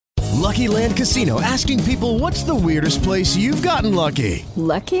Lucky Land Casino, asking people, what's the weirdest place you've gotten lucky?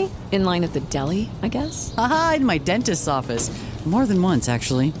 Lucky? In line at the deli, I guess? Aha, in my dentist's office. More than once,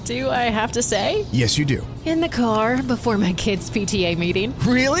 actually. Do I have to say? Yes, you do. In the car before my kids' PTA meeting.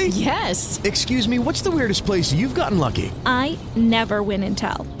 Really? Yes. Excuse me, what's the weirdest place you've gotten lucky? I never win and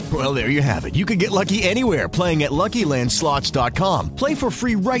tell. Well, there you have it. You can get lucky anywhere, playing at LuckyLandSlots.com. Play for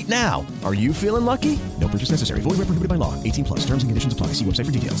free right now. Are you feeling lucky? No purchase necessary. Void where prohibited by law. 18 plus. Terms and conditions apply. See website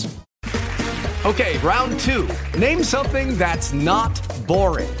for details. Okay, round two. Name something that's not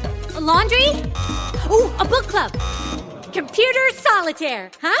boring. A laundry? Ooh, a book club. Computer solitaire,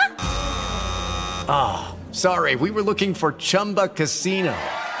 huh? Ah, sorry, we were looking for Chumba Casino.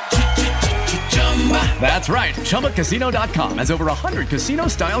 That's right, ChumbaCasino.com has over 100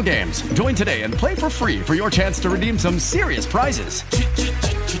 casino-style games. Join today and play for free for your chance to redeem some serious prizes.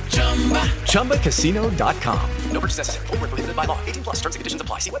 ChumbaCasino.com. No purchase necessary. Void where prohibited by law. 18 plus. Terms and conditions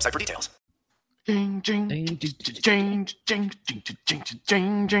apply. See website for details. From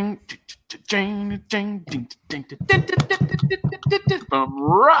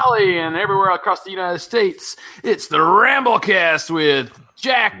Raleigh and everywhere across the United States, it's the Ramblecast with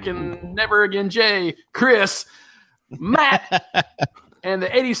Jack and Never Again Jay, Chris, Matt, and the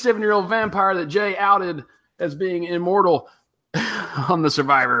 87-year-old vampire that Jay outed as being immortal on the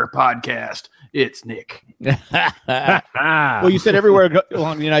Survivor podcast. It's Nick. Well, you said everywhere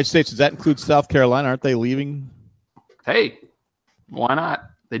along the United States. Does that include South Carolina? Aren't they leaving? Hey, why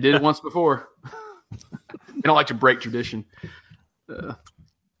not? They did it once before. They don't like to break tradition.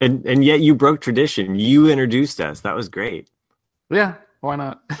 And yet you broke tradition. You introduced us. That was great. Yeah, why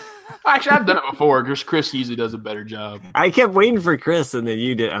not? Actually, I've done it before because Chris usually does a better job. I kept waiting for Chris, and then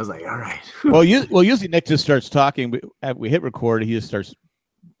you did. I was like, all right. Well, usually Nick just starts talking. We hit record, he just starts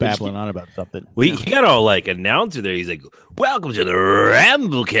babbling on about something. He got all like announcer there. He's like, "Welcome to the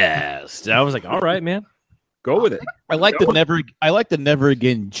Ramblecast." And I was like, "All right, man, go with it." I like the never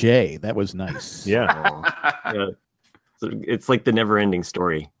again Jay. That was nice. Yeah. So it's like the never-ending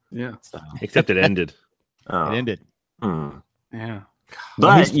story. Yeah. So. Except it ended. It ended. Yeah.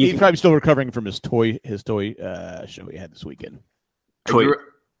 But he's probably still recovering from his toy show he had this weekend. Toy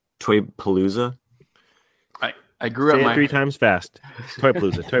Palooza. I grew up three times fast. Toy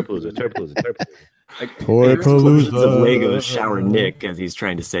Palooza, Toy Palooza, Toy Palooza, Toy Palooza. Toy Palooza of Legos shower Nick as he's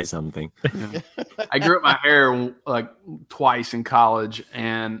trying to say something. Yeah. I grew up my hair like twice in college,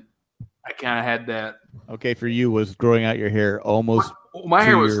 and I kind of had that. Okay, for you was growing out your hair almost. My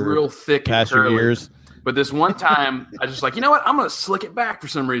hair was real thick and curly. Years. But this one time, I was just like, you know what? I'm going to slick it back for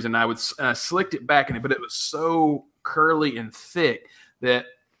some reason. I slicked it back, but it was so curly and thick that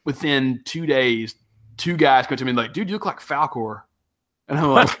within 2 days, 2 guys come to me and like, dude, you look like Falcor. And I'm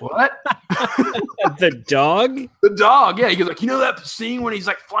like, what? The dog? The dog, yeah. He goes like, you know that scene when he's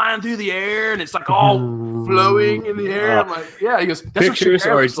like flying through the air and it's like all flowing in the air? I'm like, yeah. He goes, that's pictures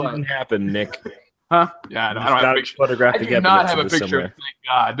what or it it didn't happen, Nick. Huh? Yeah, I don't have a picture. Photographed I do together not have a picture, somewhere. thank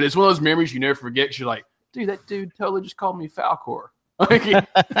God. But it's one of those memories you never forget. You're like, dude, that dude totally just called me Falcor. Like, you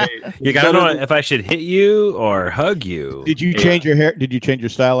gotta know if I should hit you or hug you. Did you change your hair? Did you change your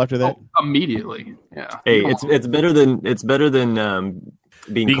style after that? Immediately. Yeah. Hey, it's better than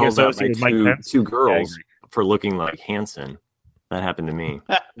being called out by two girls for looking like Hanson. That happened to me.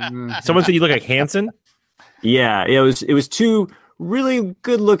 Someone said you look like Hanson? Yeah, it was two really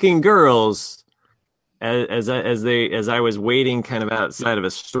good-looking girls. As I was waiting kind of outside of a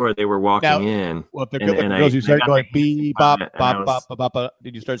store, they were walking in. Well, if they're good girls, you start going beep bop bop bop bop bop.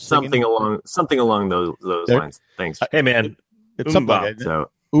 Did you start singing? something along those lines? Thanks. Hey man, it's something. Bop. So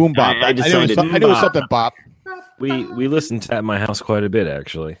bop. I decided I knew it was something bop. We listened to that in my house quite a bit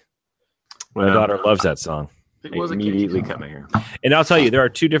actually. My daughter loves that song. I immediately cut my hair. And I'll tell you, there are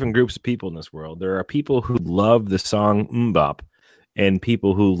two different groups of people in this world. There are people who love the song MMMBop and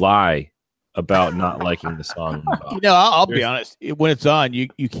people who lie about not liking the song. I'll be honest. When it's on, you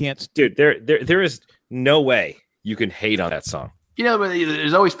can't. Dude, there is no way you can hate on that song. But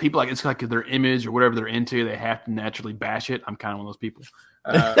there's always people like it's like their image or whatever they're into. They have to naturally bash it. I'm kind of one of those people.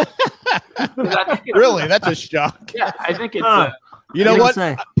 Really, that's a shock. Yeah, I think it's. You know what?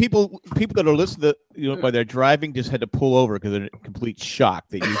 People that are listening to while they're driving just had to pull over because they're in complete shock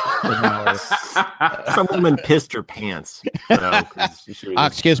that you. Some woman pissed her pants.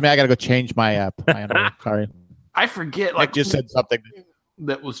 Excuse me, I got to go change my underwear. Sorry. I forget. I just said something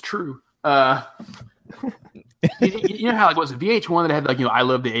that was true. You know how like was it VH1 that had like I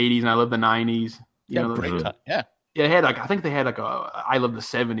love the 80s and I love the 90s. Yeah. Yeah, they had I think they had like a I love the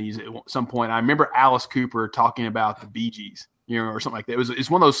 70s at some point. I remember Alice Cooper talking about the Bee Gees. Or something like that. It's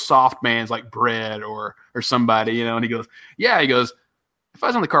one of those soft bands like Bread or somebody, and he goes, If I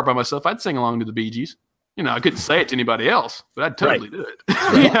was on the car by myself, I'd sing along to the Bee Gees. I couldn't say it to anybody else, but I'd totally do it.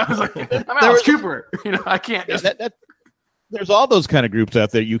 I was like, I'm Alice Cooper. I can't just. There's all those kind of groups out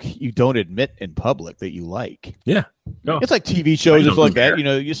there you don't admit in public that you like. Yeah, no. It's like TV shows just like that.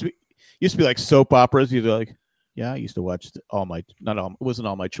 It used to be like soap operas. You'd be like, yeah, I used to watch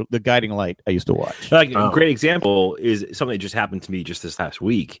The Guiding Light. I used to watch. A great example is something that just happened to me just this last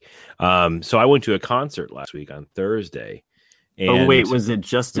week. So I went to a concert last week on Thursday. And was it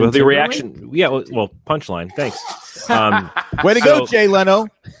Justin? Well, the reaction, yeah. Well, punchline. Thanks. Way to go, Jay Leno.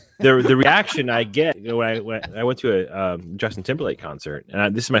 The reaction I get when I went to a Justin Timberlake concert,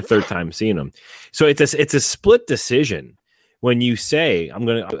 and this is my third time seeing him. So it's a split decision when you say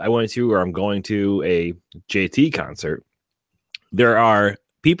I went to or I'm going to a JT concert. There are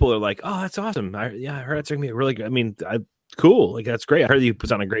people that are like, oh, that's awesome. I heard that's going to be really good. I mean, cool. Like that's great. I heard you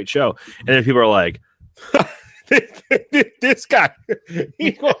put on a great show. And then people are like. This guy,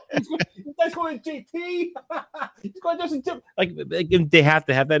 he's going to JT. He's going to Justin Timberlake. Like they have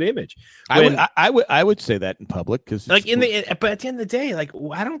to have that image. I would say that in public because but at the end of the day, like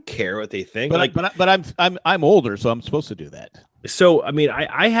I don't care what they think. But I'm older, so I'm supposed to do that. So I mean,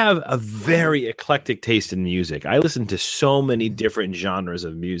 I have a very eclectic taste in music. I listen to so many different genres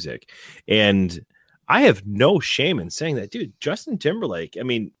of music, and I have no shame in saying that, dude. Justin Timberlake. I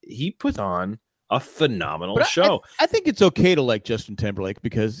mean, he puts on a phenomenal show. I think it's okay to like Justin Timberlake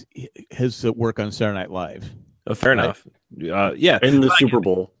because his work on Saturday Night Live. Oh, fair enough. Yeah, in the Super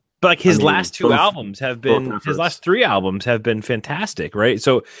Bowl. But like his last two albums have been, his last three albums have been fantastic, right?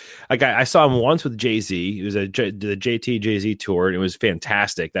 So, like I saw him once with Jay-Z. It was the JT Jay-Z tour, and it was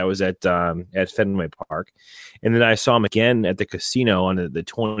fantastic. That was at Fenway Park, and then I saw him again at the casino on the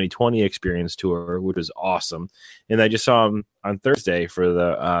 2020 Experience tour, which was awesome. And I just saw him on Thursday for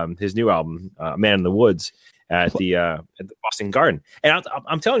the his new album, Man in the Woods, at the Boston Garden. And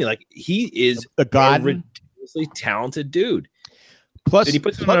I'm telling you, like he is a ridiculously talented dude. Plus, and he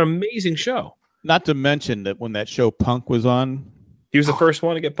puts on an amazing show. Not to mention that when that show Punk was on, he was the first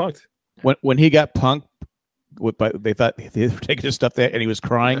one to get punked. When he got punked, they thought they were taking his stuff there, and he was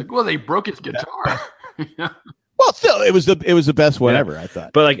crying. Well, they broke his guitar. Well, still, it was the best one ever. I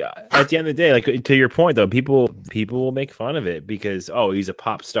thought. But like at the end of the day, like to your point though, people will make fun of it because he's a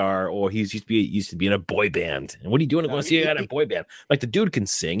pop star or he's used to be in a boy band. And what are you doing to go see a guy in a boy band? Like the dude can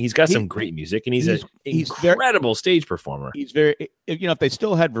sing. He's got some great music, and he's an incredible stage performer. He's very. If they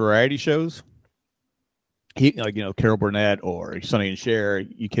still had variety shows, Carol Burnett or Sonny and Cher,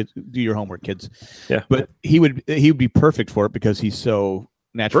 you kids do your homework, kids. Yeah. But he would be perfect for it because he's so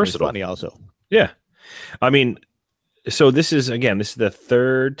naturally versatile. Funny. Also. Yeah. I mean. So this is the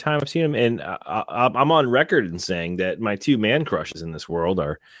third time I've seen him, and I'm on record in saying that my two man crushes in this world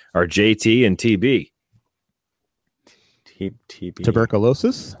are JT and TB. TB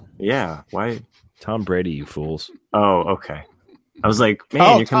tuberculosis. Yeah, why Tom Brady? You fools! Oh, okay. I was like,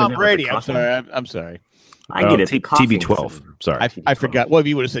 man, you're Tom Brady. I'm sorry. I get it. TB12. Sorry, I forgot. Well, if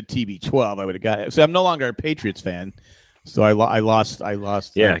you would have said TB12, I would have got it. So I'm no longer a Patriots fan. So I lost.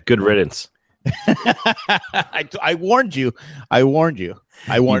 Yeah, good riddance. I warned you. I warned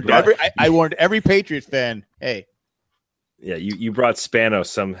every Patriots fan. Hey, yeah, you brought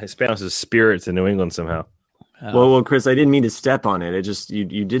Spanos' spirit to New England somehow. Well, Chris, I didn't mean to step on it. It just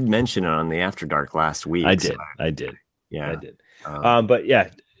you did mention it on the After Dark last week. I did. Yeah, I did. But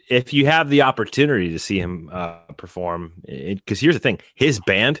yeah, if you have the opportunity to see him perform, because here's the thing, his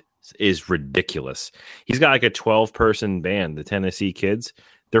band is ridiculous. He's got like a 12-person band, the Tennessee Kids.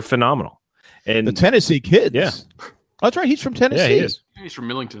 They're phenomenal. And the Tennessee Kids. Yeah. Oh, that's right. He's from Tennessee. Yeah, he is. He's from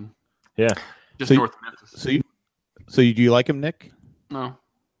Millington. Yeah. Just north of Memphis. So do you like him, Nick? No.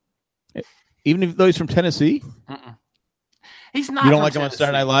 Even though he's from Tennessee? Mm-mm. He's not. You don't like him on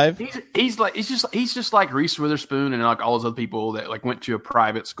Saturday Night Live? He's just like Reese Witherspoon and like all those other people that like went to a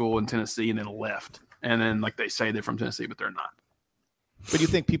private school in Tennessee and then left. And then like they say they're from Tennessee, but they're not. But do you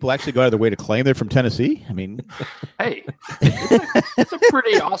think people actually go out of their way to claim they're from Tennessee? I mean, hey, it's a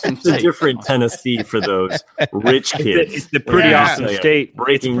pretty awesome state. It's a different Tennessee for those rich kids. It's the pretty awesome state.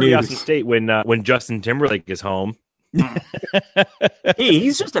 Breaking news. Awesome state when Justin Timberlake is home. Hey,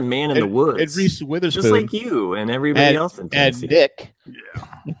 he's just a man in the woods. And Reese Witherspoon, just like you and everybody else in Tennessee. And Nick. Yeah.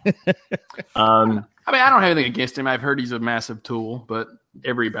 I mean, I don't have anything against him. I've heard he's a massive tool, but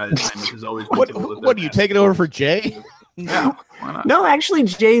everybody's has always been what are you taking over for Jay? No, why not? No, actually,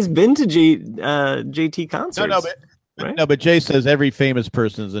 Jay's been to JT concerts. But Jay says every famous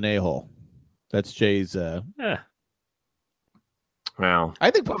person is an a-hole. That's Jay's. Well,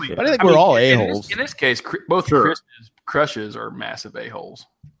 I think we're all a-holes. In this case, both Chris's crushes are massive a-holes.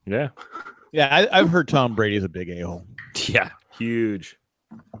 Yeah. Yeah, I've heard Tom Brady's a big a-hole. Yeah, huge.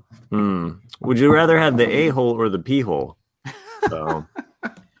 Would you rather have the A-hole or the P-hole? So,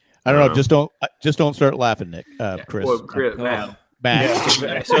 I don't know. Just don't start laughing, Nick. Chris. Well, Matt.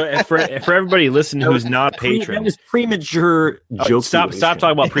 Matt. So for everybody listening who's not a patron, that was premature joke. Stop talking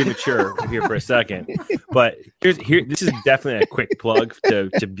about premature here for a second. But this is definitely a quick plug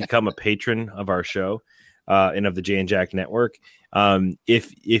to become a patron of our show and of the Jay and Jack Network.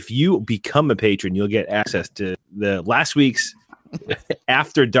 If you become a patron, you'll get access to the last week's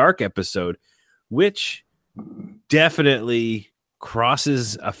After Dark episode, which definitely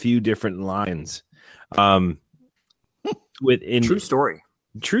crosses a few different lines. True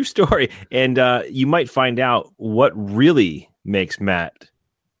story, and you might find out what really makes Matt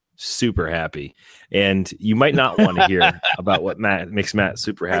super happy, and you might not want to hear about what makes Matt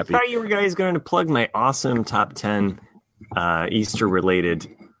super happy. I thought you guys going to plug my awesome top 10 Easter related.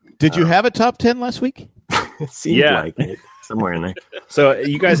 Did you have a top 10 last week? It seemed like it somewhere in there. So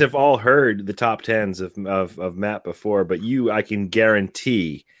you guys have all heard the top 10s of Matt before, but I can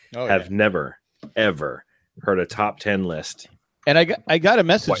guarantee have never ever heard a top 10 list. And I got a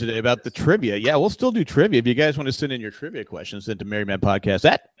message today about the trivia. Yeah, we'll still do trivia. If you guys want to send in your trivia questions, send to MerryManPodcast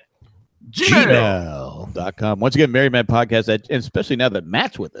at gmail.com. Once again, MerryManPodcast, and especially now that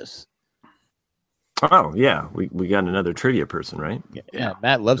Matt's with us. Oh, yeah. We got another trivia person, right? Yeah,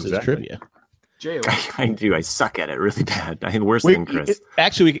 Matt loves his trivia. I do. I suck at it really bad. I'm worse than Chris.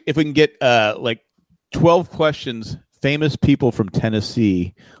 Actually, if we can get 12 questions, famous people from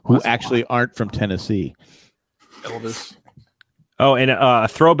Tennessee who actually aren't from Tennessee. Elvis. Oh, and a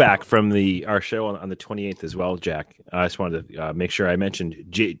throwback from our show on the 28th as well, Jack. I just wanted to make sure I mentioned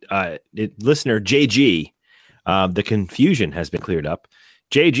listener JG. The confusion has been cleared up.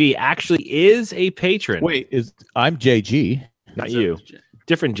 JG actually is a patron. Wait, I'm JG, not you.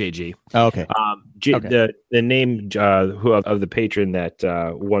 Different JG. Oh, okay. The name of the patron that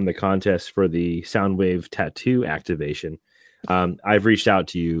won the contest for the Soundwave tattoo activation. I've reached out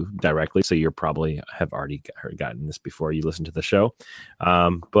to you directly, so you're probably have already gotten this before you listen to the show.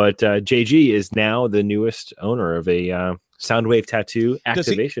 But JG is now the newest owner of a Soundwave tattoo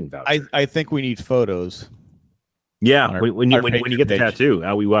activation voucher. I think we need photos. Yeah, when you get the tattoo,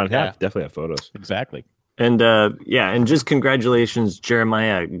 we want to definitely have photos. Exactly. And and just congratulations,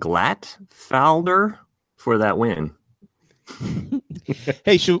 Jeremiah Glattfelder, for that win.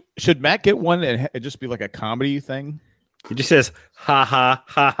 Hey, should Matt get one and just be like a comedy thing? He just says ha ha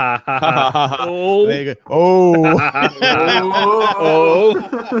ha ha ha ha ha. Oh, there you go. Oh.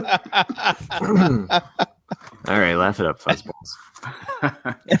 All right, laugh it up, fuzzballs.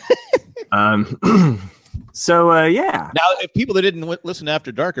 So yeah. Now, if people that didn't listen to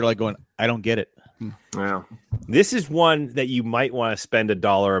After Dark are like going, I don't get it. Well, this is one that you might want to spend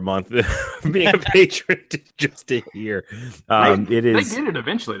 $1 a month being a patron just to hear. It is. They get it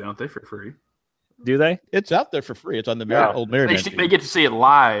eventually, don't they, for free? Do they? It's out there for free. It's on the old Merryman. They get to see it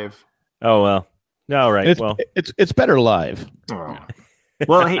live. Oh well. No, right. It's better live. Oh.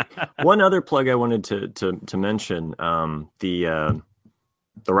 Well, hey, one other plug I wanted to mention. The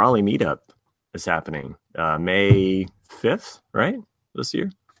Raleigh meetup is happening May 5th, right? This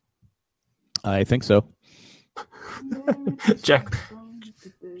year. I think so. Jack,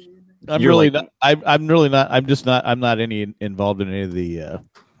 I'm really not. I'm just not. I'm not involved in any of the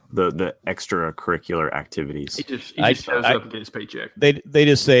extracurricular activities. He just shows up and gets his paycheck. They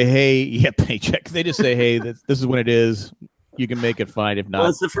just say, hey, paycheck. They just say, hey, this is when it is. You can make it fine. If not, well,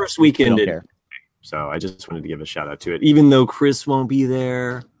 it's the first weekend. So I just wanted to give a shout out to it. Even though Chris won't be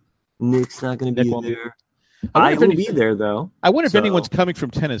there, Nick's not going to be there. I will be there though. I wonder if anyone's coming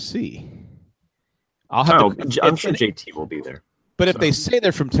from Tennessee. I'm sure JT will be there. But if they say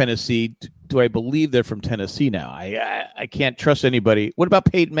they're from Tennessee, do I believe they're from Tennessee now? I can't trust anybody. What about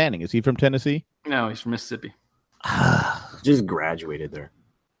Peyton Manning? Is he from Tennessee? No, he's from Mississippi. Just graduated there.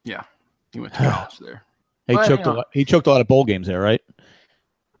 Yeah, he went to college there. He choked a lot of bowl games there, right?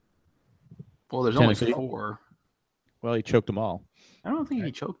 Well, there's Tennessee. Only 4. Well, he choked them all. I don't think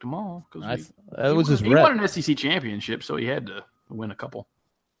he choked them all. That was his he won an SEC championship, so he had to win a couple.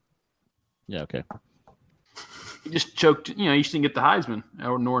 Yeah, okay. He just choked. You just didn't get the Heisman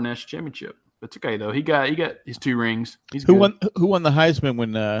nor national championship. That's okay though. He got his 2 rings. Who won the Heisman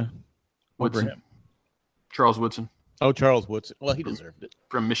when Woodson? Him? Charles Woodson. Oh, Charles Woodson. Well, he deserved it.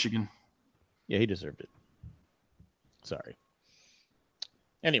 From Michigan. Yeah, he deserved it. Sorry.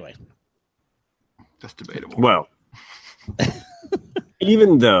 Anyway, that's debatable. Well,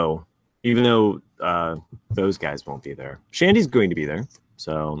 even though those guys won't be there, Shandy's going to be there.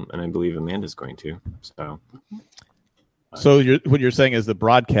 So, and I believe Amanda's going to. So what you're saying is the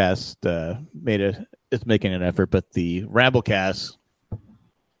broadcast is making an effort, but the Ramblecast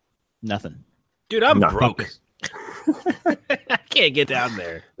Nothing. Dude, I'm Nothing. broke. I can't get down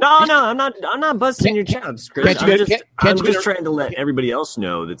there. No, I'm not busting your chops, Chris. I'm just trying to let everybody else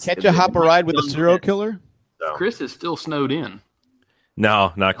know that. Can't you hop a ride with a serial killer? So. Chris is still snowed in.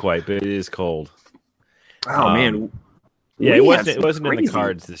 No, not quite, but it is cold. Oh man, yeah, it wasn't in the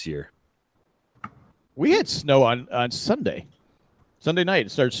cards this year. We had snow on Sunday night.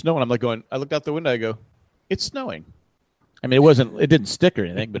 It started snowing. I'm like going. I looked out the window. I go, it's snowing. I mean, it didn't stick or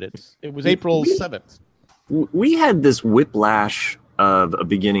anything, but it was April 7th. We had this whiplash of a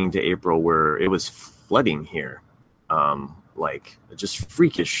beginning to April where it was flooding here, like just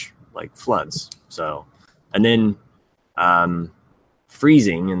freakish, like floods. So, and then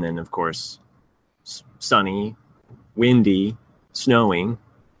freezing, and then of course sunny, windy, snowing,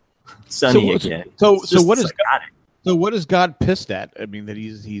 sunny again. So what is God pissed at? I mean, that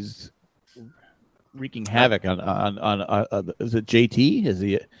he's wreaking havoc on is it JT? Is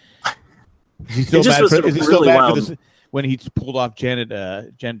he still mad? Is he still mad for this, when he pulled off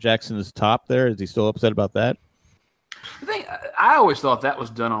Janet Jackson's top there? Is he still upset about that? I always thought that was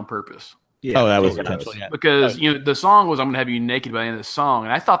done on purpose. Yeah, that was intentional. Yeah. Because the song was "I'm gonna have you naked" by the end of the song,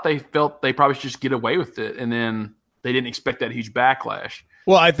 and I thought they felt they probably should just get away with it, and then they didn't expect that huge backlash.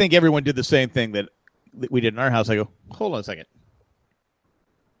 Well, I think everyone did the same thing that we did in our house. I go, hold on a second.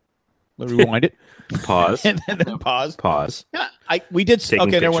 Let me rewind it. Pause. and then pause. Pause. Yeah, we did. Taking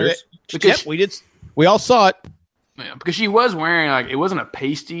pictures. We did. We all saw it. Yeah, because she was wearing it wasn't a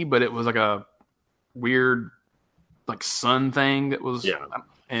pasty, but it was like a weird sun thing that was. Yeah.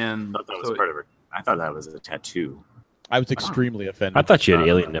 And I thought that was part of her. I thought that was a tattoo. I was extremely offended. I thought she had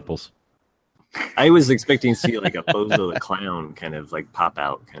alien nipples. I was expecting to see like a Bozo the Clown kind of pop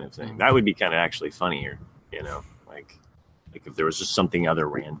out kind of thing. That would be kind of actually funnier, like if there was just something other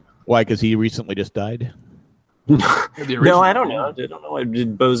random. Why? Because he recently just died? No, I don't know. I don't know.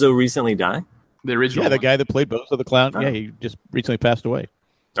 Did Bozo recently die? The original. Yeah, the guy that played Bozo the Clown. Oh. Yeah, he just recently passed away.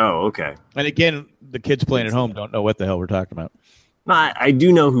 Oh, okay. And again, the kids playing at home don't know what the hell we're talking about. No, I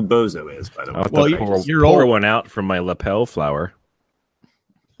do know who Bozo is, by the way. Well, you're pour one out from my lapel flower.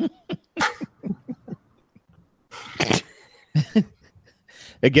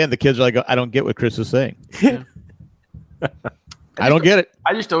 Again, the kids are like, I don't get what Chris is saying. I don't get it.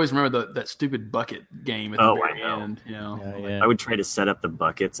 I just always remember that stupid bucket game at the very end. Yeah. I would try to set up the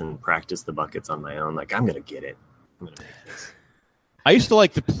buckets and practice the buckets on my own. Like, I'm going to get it. I'm going to make this. I used to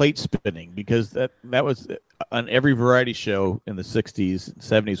like the plate spinning because that was on every variety show in the 60s,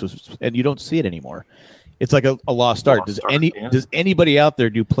 70s, and you don't see it anymore. It's like a lost art. Does anybody out there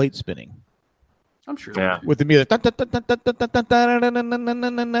do plate spinning? I'm sure. Yeah. With the music, and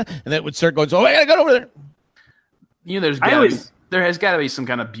that would start going. So I gotta go over there. There has got to be some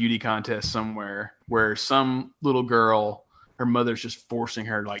kind of beauty contest somewhere where some little girl, her mother's just forcing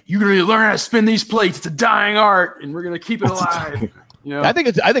her, like, you're gonna learn how to spin these plates. It's a dying art, and we're gonna keep it alive. I think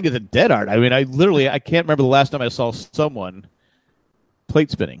it's a dead art. I mean, I can't remember the last time I saw someone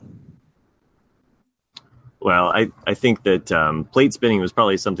plate spinning. Well, I think that plate spinning was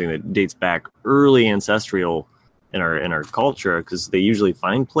probably something that dates back early ancestral in our culture, because they usually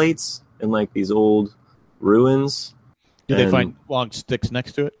find plates in like these old ruins. Do they find long sticks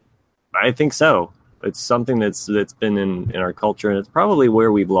next to it? I think so. It's something that's been in our culture, and it's probably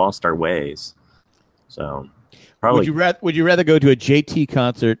where we've lost our ways. So, probably. Would you rather go to a JT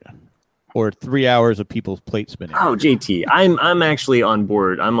concert or 3 hours of people plate spinning? Oh, JT, I'm actually on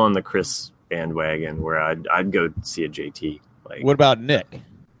board. I'm on the Chris bandwagon where I'd go see a JT. Like, what about Nick?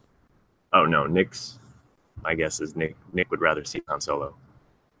 Oh no, Nick's. My guess is Nick would rather see Han Solo.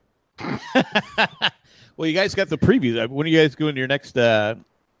 Well, you guys got the previews. When are you guys going to your next? Are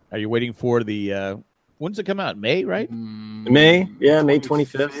you waiting for the? When's it come out? May, right? May, yeah, May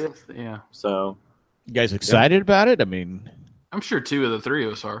 25th. Yeah. So, you guys excited about it? I mean, I'm sure 2 of the 3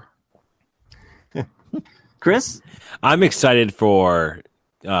 of us are. Chris, I'm excited for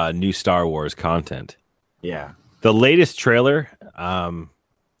new Star Wars content. Yeah, the latest trailer,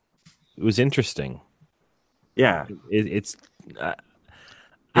 it was interesting. Yeah, it's.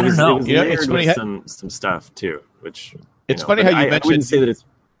 I don't know. It's funny some stuff too, which it's funny how you mentioned. I wouldn't say that it's.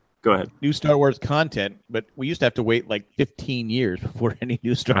 Go ahead. New Star Wars content, but we used to have to wait like 15 years before any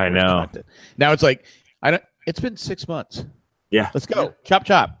new Star Wars content. Now it's like it's been 6 months. Yeah, let's go. Chop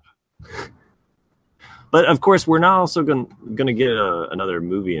chop. But of course, we're not also going to get another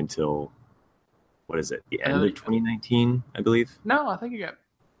movie until what is it? The end of 2019, I believe. No, I think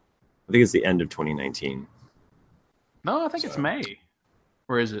it's the end of 2019. No, I think it's May.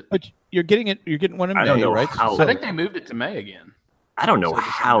 Or is it? But you're getting one in May, I don't know right? how. I think they moved it to May again. I don't know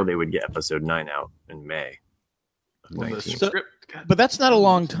how they would get episode 9 out in May. But that's not a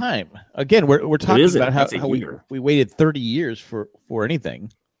long time. Again, we're talking about how we waited 30 years for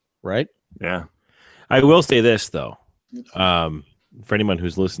anything, right? Yeah. I will say this though, for anyone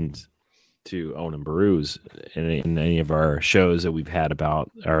who's listened to Owen and Baroo's in any of our shows that we've had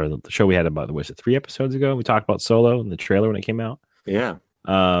about, or the show we had about, was it 3 episodes ago? We talked about Solo in the trailer when it came out. Yeah.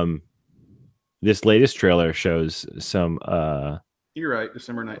 This latest trailer shows some. You're right,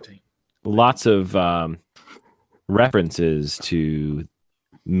 December 19th. Lots of references to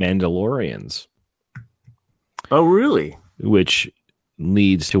Mandalorians. Oh, really? Which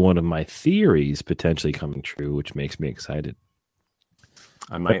leads to one of my theories potentially coming true, which makes me excited.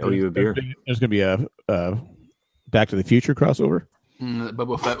 I might owe you a beer. There's going to be a Back to the Future crossover.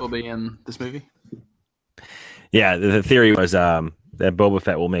 Boba Fett will be in this movie. Yeah, the theory was that Boba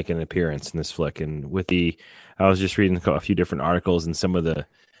Fett will make an appearance in this flick, and I was just reading a few different articles, and some of the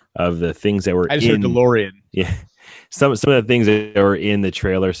things that were I just heard DeLorean. Yeah, some of the things that were in the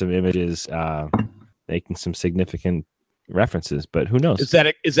trailer, some images making some significant references, but who knows? Is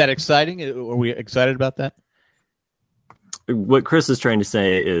that exciting? Are we excited about that? What Chris is trying to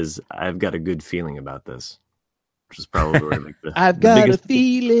say is, I've got a good feeling about this, which is probably like I've got a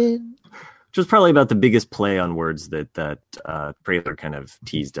feeling. Which was probably about the biggest play on words that trailer kind of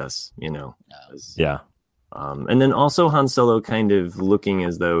teased us, Yeah. And then also Han Solo kind of looking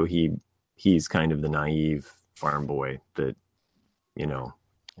as though he's kind of the naive farm boy that,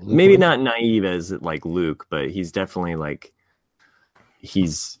 maybe not naive as like Luke, but he's definitely like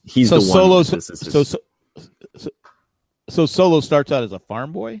he's so the one. So Solo starts out as a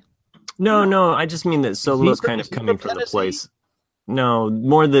farm boy? No, I just mean that Solo's kind of coming from the place. No,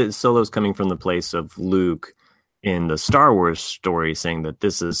 more that Solo's coming from the place of Luke in the Star Wars story, saying that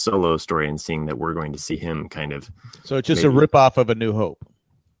this is Solo's story and seeing that we're going to see him kind of. So it's just a ripoff of A New Hope.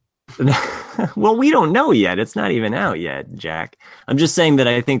 Well, we don't know yet. It's not even out yet, Jack. I'm just saying that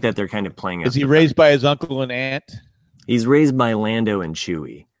I think that they're kind of playing. Is he raised by his uncle and aunt? He's raised by Lando and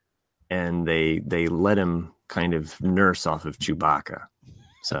Chewie, and they let him kind of nurse off of Chewbacca.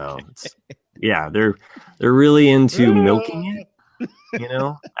 So yeah, they're really into milking it.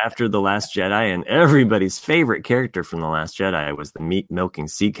 After The Last Jedi, and everybody's favorite character from The Last Jedi was the meat milking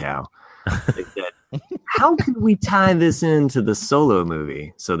sea cow. They said, how could we tie this into the Solo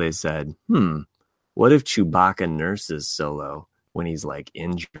movie? So they said, what if Chewbacca nurses Solo when he's like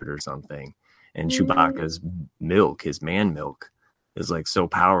injured or something? And Chewbacca's milk, his man milk, is like so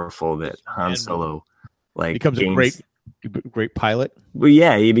powerful that Han Solo like becomes a great pilot. Well,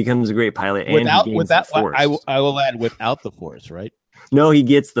 yeah, he becomes a great pilot. Without the Force. I will add without the Force, right? No, he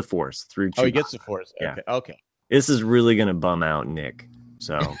gets the Force through Chewbacca. Oh, he gets the Force. Yeah. Okay. This is really going to bum out Nick.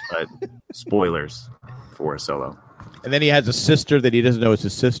 So, but spoilers for Solo. And then he has a sister that he doesn't know is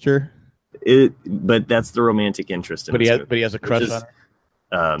his sister. But that's the romantic interest in it. But he has a crush on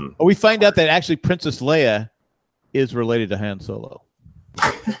her. We find out that actually Princess Leia is related to Han Solo.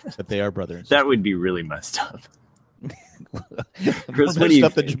 That they are brother and sister. That would be really messed up. Chris, what do you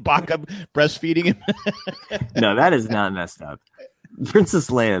think? The Chewbacca breastfeeding him? No, that is not messed up. Princess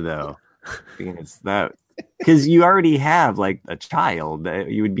Leia, though, because you already have like a child.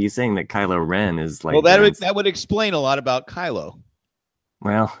 You would be saying that Kylo Ren is like. Well, that would explain a lot about Kylo.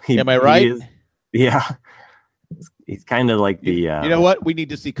 Well, am I right? Yeah, he's kind of like the. You know what? We need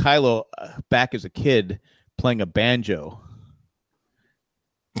to see Kylo back as a kid playing a banjo,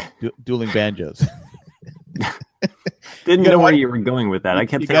 dueling banjos. Didn't know where you were going with that. I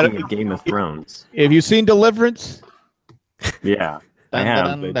kept thinking of Game of Thrones. Have you seen Deliverance? Yeah, I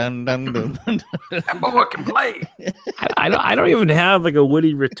have. That boy can play. I don't even have like a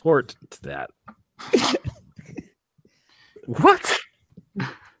witty retort to that. What?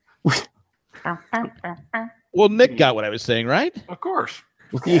 Well, Nick got what I was saying, right? Of course.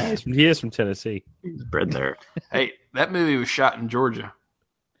 He is from Tennessee. He's bred there. Hey, that movie was shot in Georgia.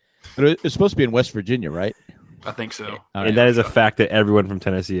 But it's supposed to be in West Virginia, right? I think so. And that is a fact that everyone from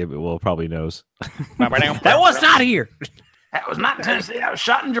Tennessee will probably knows. That was not here. That was not in Tennessee. That was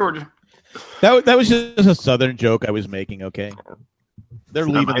shot in Georgia. That was just a Southern joke I was making, okay? They're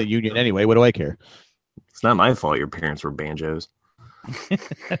leaving the Union anyway. What do I care? It's not my fault your parents were banjos.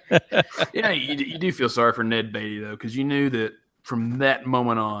 Yeah, you do feel sorry for Ned Beatty, though, because you knew that from that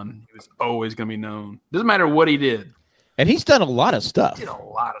moment on, he was always going to be known. Doesn't matter what he did. And he's done a lot of stuff. He did a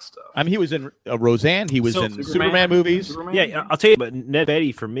lot of stuff. I mean, he was in Roseanne. He was in Superman movies. Yeah, I'll tell you, but Ned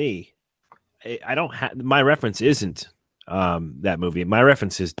Beatty, for me, I don't have my reference isn't that movie. My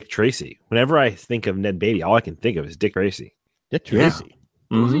reference is Dick Tracy. Whenever I think of Ned Beatty, all I can think of is Dick Tracy. Dick Tracy.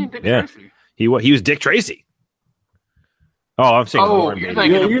 Yeah. Was he Dick Tracy? He was Dick Tracy. Oh, I'm saying Warren Beatty.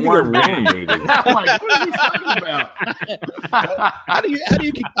 Thinking You're Warren thinking Beatty. I'm like, what is he talking about? How do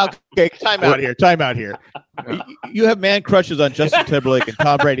you keep? Okay, time out here. You have man crushes on Justin Timberlake and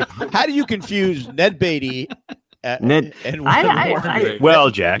Tom Brady. How do you confuse Ned Beatty? Ned, and Well,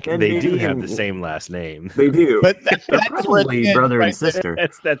 Jack, Ned they do Beatty have and- the same last name. They do, but they're that's where probably brother and sister.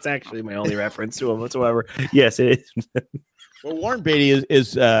 That's actually my only reference to him whatsoever. Yes, it is. Well, Warren Beatty is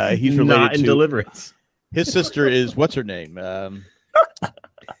he's related Not in to Deliverance. his sister. Is what's her name?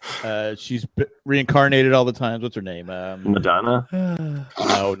 She's reincarnated all the time. What's her name? Madonna.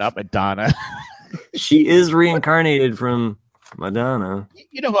 No, not Madonna. She is reincarnated from Madonna.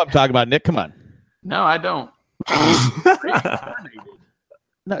 You know who I'm talking about, Nick? Come on. No, I don't.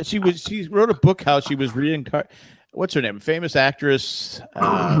 No, she wrote a book how she was reincarnated. What's her name? Famous actress.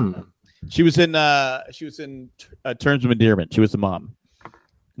 She was in Terms of Endearment. She was the mom.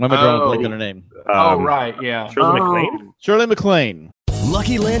 Why am I drawing a blank on her name? Right, yeah. Shirley MacLaine. Shirley MacLaine.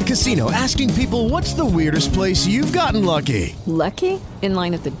 Lucky Land Casino asking people, what's the weirdest place you've gotten lucky? Lucky? In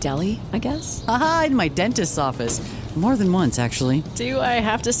line at the deli, I guess? Aha, in my dentist's office. More than once, actually. Do I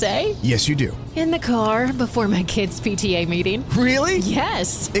have to say? Yes, you do. In the car before my kids' PTA meeting. Really?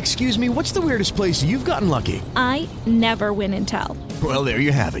 Yes. Excuse me, what's the weirdest place you've gotten lucky? I never win and tell. Well, there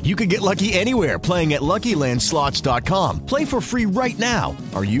you have it. You can get lucky anywhere, playing at LuckyLandSlots.com. Play for free right now.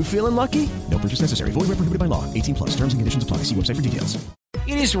 Are you feeling lucky? No purchase necessary. Void where prohibited by law. 18 plus. Terms and conditions apply. See website for details.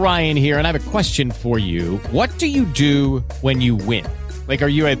 It is Ryan here, and I have a question for you. What do you do when you win? Like, are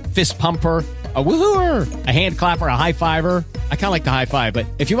you a fist pumper, a woohooer, a hand clapper, a high fiver? I kind of like the high five, but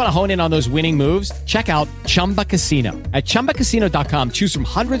if you want to hone in on those winning moves, check out Chumba Casino. At ChumbaCasino.com, choose from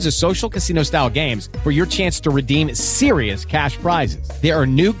hundreds of social casino-style games for your chance to redeem serious cash prizes. There are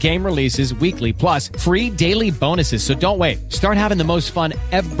new game releases weekly, plus free daily bonuses. So don't wait. Start having the most fun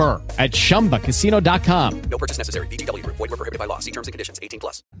ever at ChumbaCasino.com. No purchase necessary. VGW. Void were prohibited by law. See terms and conditions. 18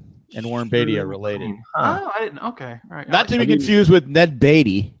 plus. And Warren Beatty are related. Oh, I didn't. Okay, all right. Not to be confused with Ned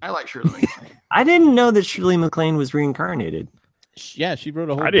Beatty. I like Shirley MacLaine. I didn't know that Shirley MacLaine was reincarnated. Yeah, she wrote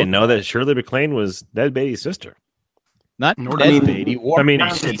a whole I didn't book. know that Shirley MacLaine was Ned Beatty's sister. Not Nor Ned did- Beatty.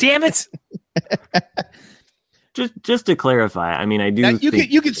 Damn it! Just to clarify, I mean, I do. Now, you think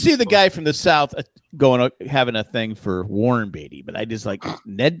can see the guy from the South having a thing for Warren Beatty, but I just like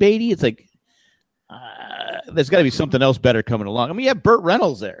Ned Beatty. It's like there's got to be something else better coming along. I mean, you have Burt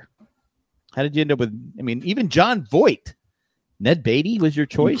Reynolds there. How did you end up with? I mean, even John Voight. Ned Beatty was your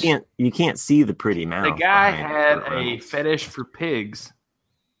choice. You can't see the pretty mouth. The guy behind had Burt a Reynolds. fetish for pigs.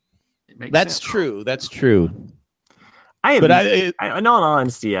 It makes That's sense. true. That's true. I have, But in all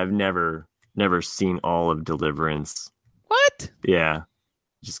honesty, I've never seen all of Deliverance. What? Yeah,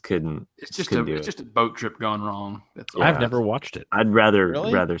 just couldn't. It's just just a boat trip gone wrong. That's all. I've never watched it. I'd rather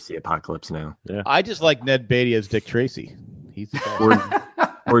Really? see Apocalypse Now. Yeah. I just like Ned Beatty as Dick Tracy. He's the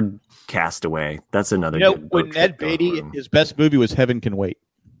best. or Castaway. That's another. You know, good when boat Ned trip going Beatty, on. his best movie was Heaven Can Wait.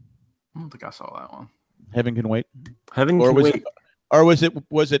 I don't think I saw that one. Heaven Can Wait. Heaven Or Can was Wait. it? Or was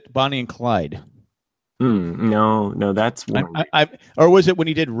it Bonnie and Clyde? No, that's one. Or was it when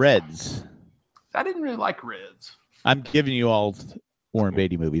he did Reds? I didn't really like Reds. I'm giving you all Warren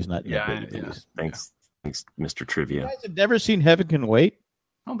Beatty movies, not Yeah, Ned Beatty yeah. movies. Thanks, Mr. You Trivia. guys have never seen Heaven Can Wait?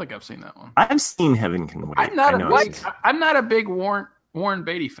 I don't think I've seen that one. I've seen Heaven Can Wait. I'm not I a know I've seen it. I'm not a big Warren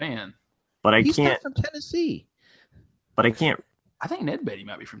Beatty fan. But I He's can't. not from Tennessee. But I can't. I think Ned Beatty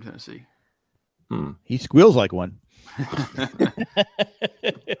might be from Tennessee. He squeals like one.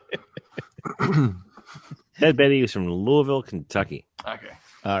 Ned Beatty was from Louisville, Kentucky. Okay.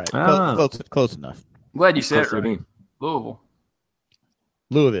 All right. Ah. Close enough. Glad you said Close it to right. me. Louisville.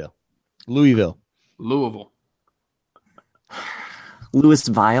 Louisville. Louisville. Louisville.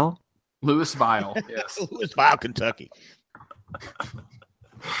 Yes. Louisville, Kentucky.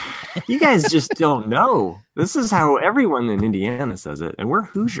 You guys just don't know. This is how everyone in Indiana says it, and we're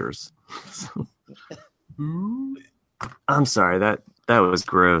Hoosiers. I'm sorry that was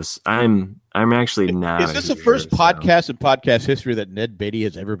gross. I'm actually not. Is this a the first Hoosier, so- podcast in podcast history that Ned Beatty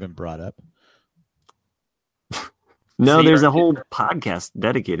has ever been brought up? No, See, there's our- a whole podcast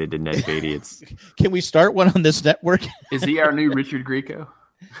dedicated to Ned Beatty. It's Can we start one on this network? Is he our new Richard Grieco?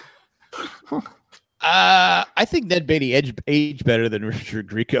 I think Ned Beatty aged better than Richard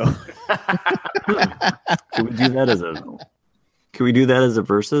Grieco. Can we do that as a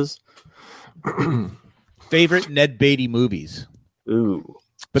versus? Favorite Ned Beatty movies. Ooh.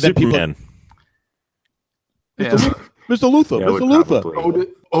 But then Superman. Yeah. Mr. Luther. Yeah, I would Mr. Luther. probably-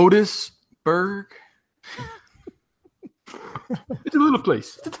 Otis Berg. It's a little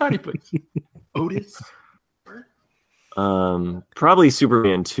place. It's a tiny place. Otis. Probably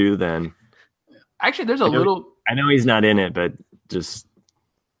Superman 2 then. Actually, there's a I know- little. I know he's not in it, but just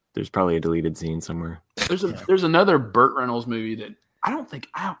there's probably a deleted scene somewhere. There's another Burt Reynolds movie that I don't think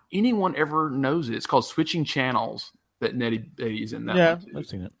anyone ever knows it. It's called Switching Channels. That Ned Beatty's in that. Yeah, one too. I've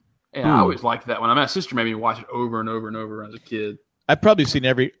seen it. And I always liked that one. My sister made me watch it over and over and over as a kid. I've probably seen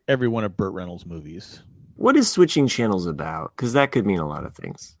every one of Burt Reynolds' movies. What is Switching Channels about? Because that could mean a lot of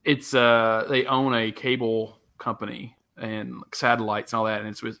things. It's they own a cable company and like satellites and all that, and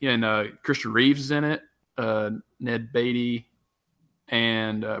it's with Christian Reeves is in it, Ned Beatty,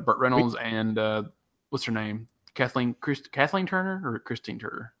 and Burt Reynolds, and what's her name? Kathleen Turner or Christine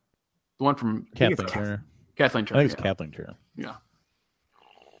Turner? The one from Kathleen Turner. Kathleen Turner. I think it's Kathleen Turner. Yeah.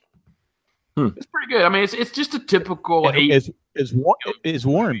 It's pretty good. I mean, it's just a typical. Is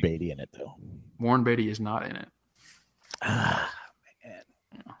Warren Beatty in it though? Warren Beatty is not in it. I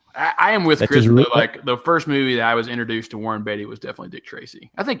am with That's Chris. just Though, like the first movie that I was introduced to Warren Beatty was definitely Dick Tracy.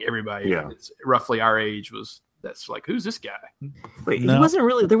 I think everybody that's roughly our age that's like, who's this guy? Wait, he wasn't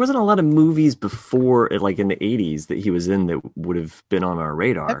really. There wasn't a lot of movies before, like in the '80s, that he was in that would have been on our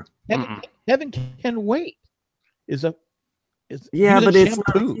radar. Heaven Can Wait is but it's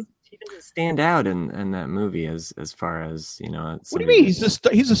not. He doesn't stand out in that movie as far as What do you mean?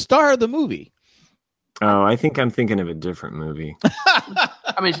 He's a star of the movie. Oh, I think I'm thinking of a different movie.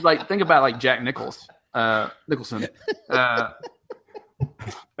 I mean, like think about like Jack Nicholson. I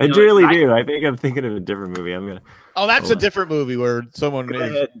really do. I think I'm thinking of a different movie. I'm gonna. Oh, that's a different movie where someone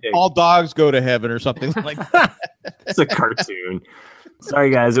all dogs go to heaven or something like that. It's a cartoon.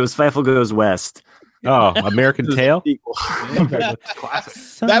 Sorry, guys. It was Feifel Goes West. Oh, American Tail.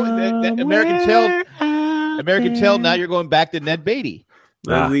 Classic. That American Tail. American Tail. Now you're going back to Ned Beatty.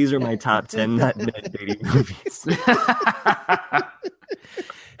 These are my top 10 Ned Beatty movies.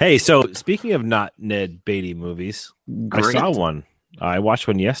 Hey, so speaking of not Ned Beatty movies, Great. I saw one. I watched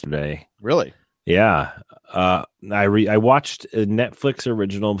one yesterday. Really? Yeah. I watched a Netflix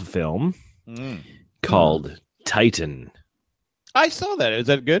original film called Titan. I saw that. Is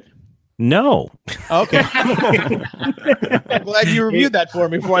that good? No. Okay. I'm glad you reviewed that for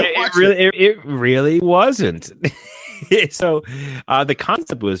me before I watched it. It really wasn't. So the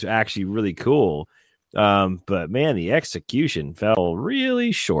concept was actually really cool. But man, the execution fell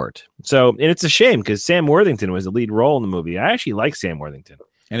really short. So, and it's a shame because Sam Worthington was the lead role in the movie. I actually like Sam Worthington.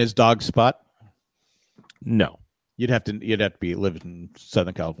 And his dog Spot? No. You'd have to be living in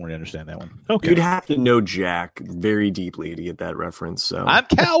Southern California to understand that one. Okay. You'd have to know Jack very deeply to get that reference. So I'm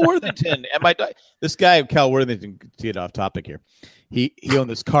Cal Worthington, and this guy Cal Worthington. To get off topic here, he owned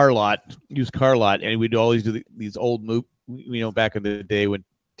this used car lot, and we'd always do these old movies. Back in the day when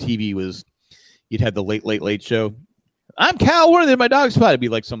TV was, you'd have the late show. I'm Cal Worthington. My dog Spot. It'd be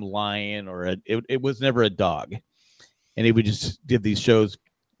like some lion or it was never a dog, and he would just did these shows,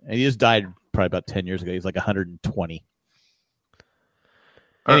 and he just died. Probably about 10 years ago. He's like 120.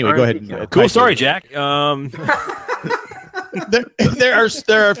 Anyway, go ahead. Cool story, Jack. There are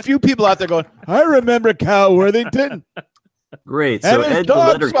a few people out there going, I remember Cal Worthington. Great. So Ed the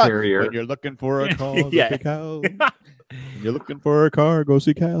letter carrier. When you're looking for a car, go see Cal. When you're looking for a car, go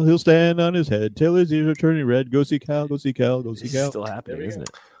see Cal. He'll stand on his head till his ears are turning red. Go see Cal, go see Cal, go see Cal. It's still happening, isn't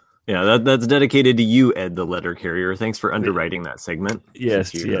it? Yeah, that's dedicated to you, Ed the letter carrier. Thanks for underwriting that segment. Yes.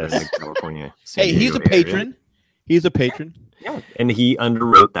 California. Hey, he's a patron. Area. He's a patron. Yeah, and he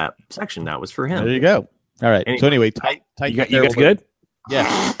underwrote that section. That was for him. There you go. All right. So anyway, you guys good?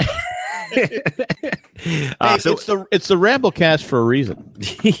 Yeah. It's the Ramblecast for a reason.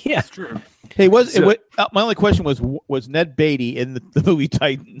 Yeah, it's true. Hey, my only question was Ned Beatty in the movie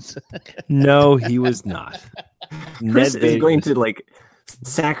Titans? No, he was not. Chris is going to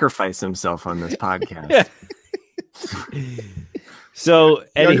sacrifice himself on this podcast. So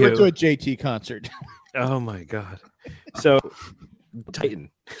anyway, he went to a JT concert. Oh my god! So Titan,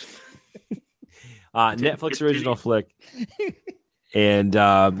 Netflix original flick, and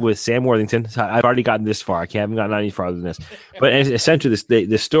with Sam Worthington. So I've already gotten this far. I haven't gotten any farther than this. But essentially,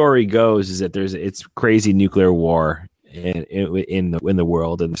 the story goes is that it's crazy nuclear war in the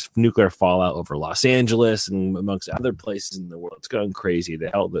world, and nuclear fallout over Los Angeles and amongst other places in the world. It's going crazy. The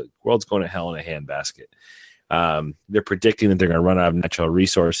world's going to hell in a handbasket. They're predicting that they're going to run out of natural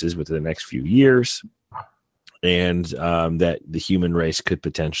resources within the next few years, and that the human race could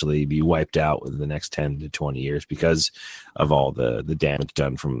potentially be wiped out within the next 10 to 20 years because of all the damage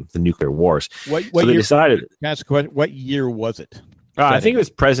done from the nuclear wars. What so they year, decided. Can I ask a question? What year was it? I think it was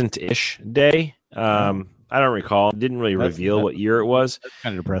present-ish day. I don't recall. It didn't really reveal what year it was. That's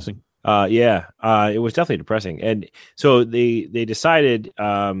kind of depressing. It was definitely depressing. And so they decided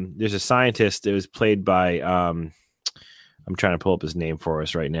there's a scientist that was played by I'm trying to pull up his name for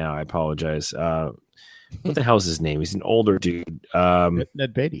us right now. I apologize. What the hell is his name? He's an older dude.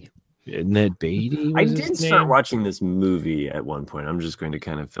 Ned Beatty. Ned Beatty. I did start watching this movie at one point. I'm just going to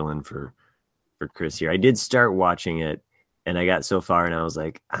kind of fill in for Chris here. I did start watching it, and I got so far, and I was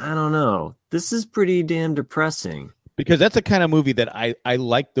like, I don't know. This is pretty damn depressing. Because that's the kind of movie that I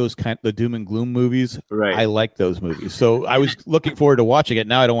like, the doom and gloom movies. Right. I like those movies. So I was looking forward to watching it.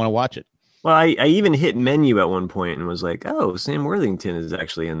 Now I don't want to watch it. Well, I even hit menu at one point and was like, "Oh, Sam Worthington is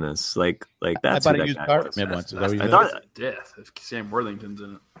actually in this." Like that's I who bought a that used guy car was. once. I thought death if Sam Worthington's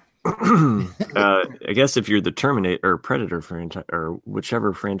in it. I guess if you're the Terminator or Predator franchise or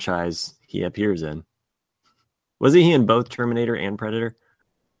whichever franchise he appears in, wasn't he in both Terminator and Predator?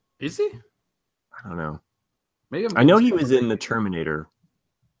 Is he? I don't know. Maybe I know he was in the Terminator.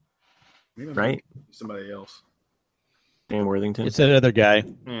 Maybe right? Somebody else. Sam Worthington. It's that other guy.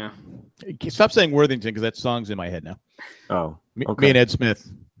 Yeah. Stop saying Worthington because that song's in my head now. Oh, me and Ed Smith.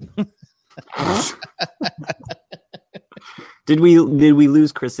 Did we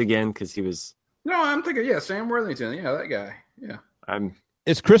lose Chris again because he was? No, I'm thinking Sam Worthington. Yeah, that guy. Yeah.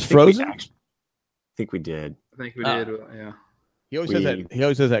 Is Chris frozen? I think we did. I think we did. Yeah. He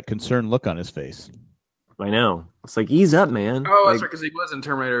always has that concerned look on his face. I know. It's like, ease up, man. Oh, that's right, because he was in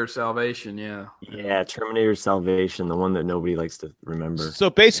Terminator Salvation, yeah. Yeah, Terminator Salvation, the one that nobody likes to remember. So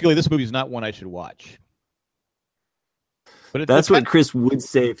basically, this movie's not one I should watch. But that's what Chris would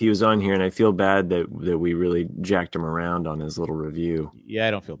say if he was on here, and I feel bad that we really jacked him around on his little review. Yeah,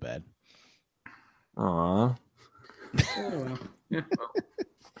 I don't feel bad. Aw. Yeah.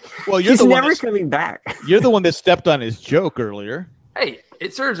 Well, you're He's never coming back. You're the one that stepped on his joke earlier. Hey,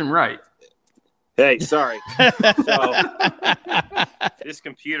 it serves him right. Hey, sorry. So this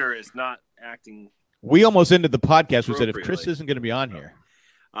computer is not acting. We almost ended the podcast. We said if Chris isn't going to be on here,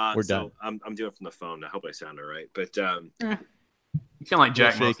 we're done. I'm doing it from the phone. I hope I sound all right. But you sound like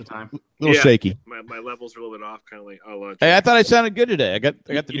Jack most of the time. A little shaky. My levels are a little bit off. Kind of like Hey, I thought I sounded good today. I got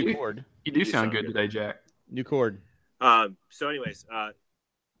the new cord. You do sound good today, Jack. New cord. So, anyways, I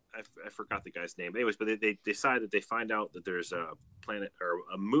forgot the guy's name. Anyways, but they decide that they find out that there's a planet or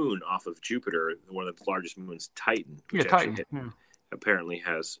a moon off of Jupiter, one of the largest moons, Titan, which apparently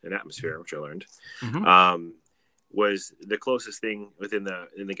has an atmosphere, which I learned. Mm-hmm. Was the closest thing in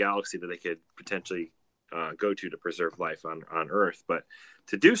the galaxy that they could potentially go to preserve life on Earth. But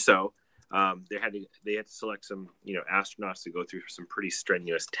to do so, they had to select some astronauts to go through some pretty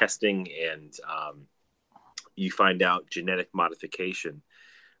strenuous testing, and you find out genetic modification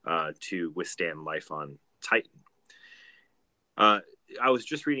to withstand life on Titan. I was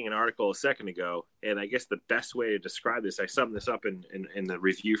just reading an article a second ago, and I guess the best way to describe this, I summed this up in the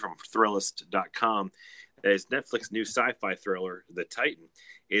review from Thrillist.com, as Netflix new sci-fi thriller, The Titan,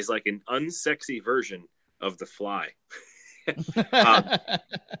 is like an unsexy version of The Fly.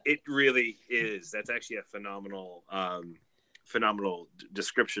 It really is. That's actually a phenomenal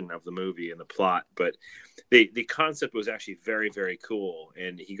description of the movie and the plot. But the concept was actually very, very cool.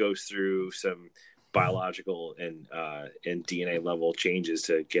 And he goes through some biological and DNA level changes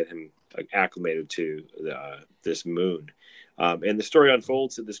to get him acclimated to this moon. And the story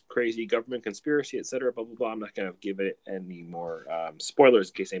unfolds to this crazy government conspiracy, et cetera, blah, blah, blah. I'm not going to give it any more spoilers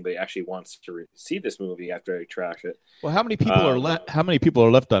in case anybody actually wants to see this movie after I trash it. Well, how many people are left? How many people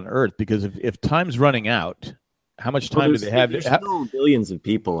are left on Earth? Because if time's running out, how much time do they have? There's still billions of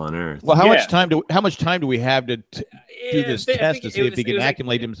people on Earth. Well, how much time do we have to do this test to see if he can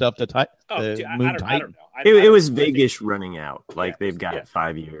acclimate himself to the moon Titan? It was Vegas running out. Like they've got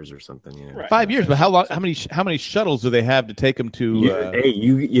 5 years or something. You know? Right. 5 years, but how long? How many shuttles do they have to take him to?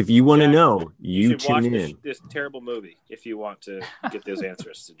 If you want to know, you tune in. This terrible movie if you want to get those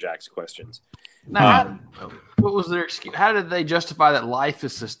answers to Jack's questions. Now, what was their excuse? How did they justify that life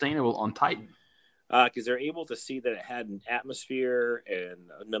is sustainable on Titan? Because they're able to see that it had an atmosphere and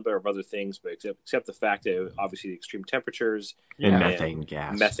a number of other things, but except the fact that obviously the extreme temperatures and methane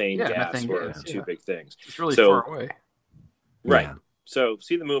gas. Methane gas were two big things. It's really far away. Right. Yeah. So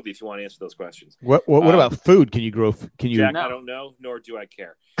see the movie if you want to answer those questions. What about food? Can you grow? Can you? Jack, I don't know, nor do I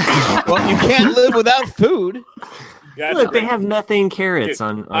care. Well, you can't live without food. Look, they have methane carrots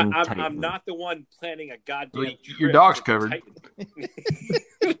on Titan. I'm not the one planning a goddamn. Your dog's covered.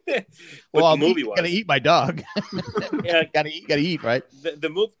 Well, I'm gonna eat my dog. Yeah, gotta eat, right?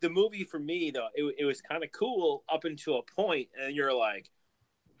 The movie for me though, it was kind of cool up until a point, and you're like,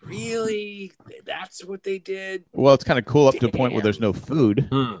 really? That's what they did? Well, it's kind of cool up to a point where there's no food.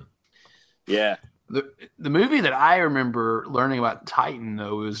 Yeah. The movie that I remember learning about Titan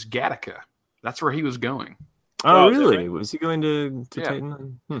though was Gattaca. That's where he was going. Oh, really? Right? Was he going to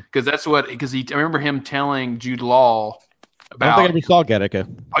Titan? Because I remember him telling Jude Law about. I don't think I ever saw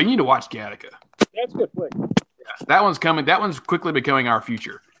Gattaca. Oh, you need to watch Gattaca. That's a good flick. Yeah, that one's coming. That one's quickly becoming our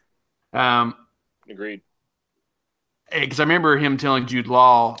future. Agreed. Because I remember him telling Jude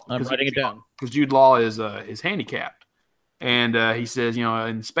Law. I'm writing it down. Because Jude Law is handicapped. And he says,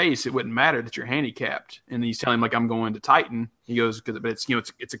 in space, it wouldn't matter that you're handicapped. And he's telling him, like, I'm going to Titan. He goes, but it's,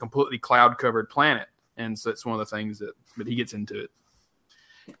 it's a completely cloud-covered planet. And so it's one of the things but he gets into it.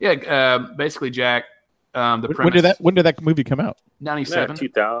 Yeah, basically, Jack, the premise. When did that movie come out? 97?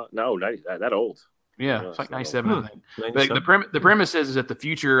 2000. No, that old. Yeah, it's like 97, I think. But the premise is that the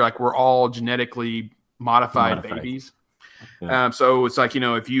future, like, we're all genetically modified. Babies. Yeah. So it's like,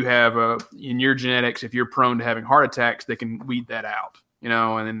 if you have in your genetics, if you're prone to having heart attacks, they can weed that out,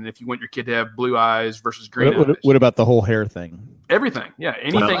 and then if you want your kid to have blue eyes versus green eyes. What about the whole hair thing? Everything. Yeah.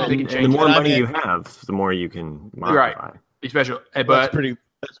 Anything that they can change. The more money you have, the more you can modify. Right. Especially, but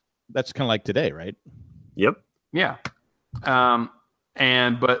that's kind of like today, right? Yep. Yeah. But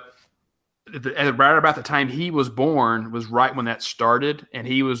right about the time he was born was right when that started, and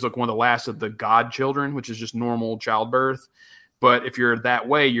he was like one of the last of the God children, which is just normal childbirth. But if you're that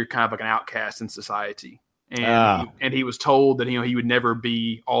way, you're kind of like an outcast in society. And he was told that he would never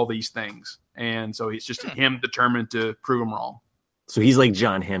be all these things, and so it's just him determined to prove him wrong. So he's like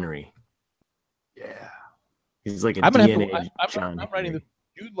John Henry. Yeah, he's like a DNA. I'm writing the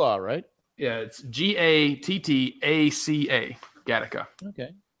Jude Law, right? Yeah, it's Gattaca. Gattaca. Okay.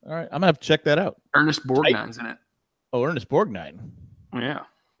 All right, I'm gonna have to check that out. Ernest Borgnine's in it. Oh, Ernest Borgnine. Yeah,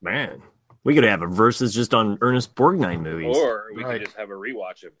 man, we could have a versus just on Ernest Borgnine movies, or we could just have a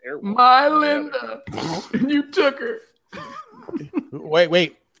rewatch of Airwolf. My Linda, you took her.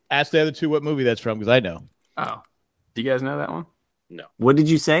 Wait. Ask the other two what movie that's from, because I know. Oh, do you guys know that one? No. What did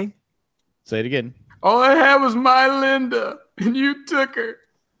you say? Say it again. All I had was my Linda, and you took her.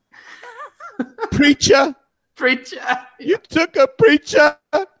 Preacher. You took a preacher.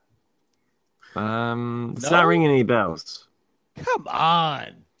 It's not ringing any bells. Come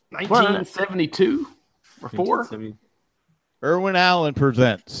on. 1972 or 4? Irwin Allen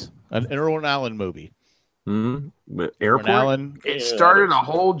presents an Irwin Allen movie. Mm-hmm. Airport? It started a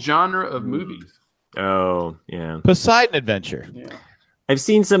whole genre of movies. Oh, yeah. Poseidon Adventure. Yeah. I've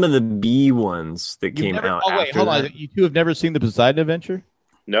seen some of the B ones that came out. Oh, wait, hold on. You two have never seen the Poseidon Adventure?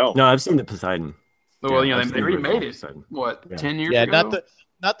 No, I've seen the Poseidon. Well, they remade it. What, 10 years ago? Yeah,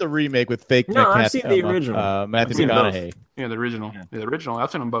 not the remake with fake. I've seen the original. Matthew McConaughey. Yeah, the original. Yeah, the original. I've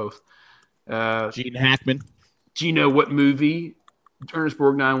seen them both. Gene Hackman. Do you know what movie Ernest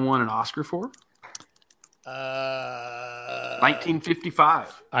Borgnine won an Oscar for?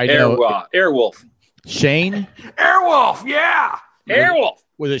 1955. I know. Airwolf. Shane. Airwolf. Yeah. Airwolf.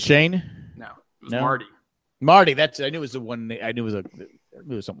 Was it Shane? No, it was Marty. Marty. I knew it was the one. I knew it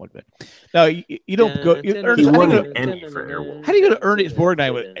was something like that. No, you don't go. He won an Emmy for Airwolf. How do you go to Ernest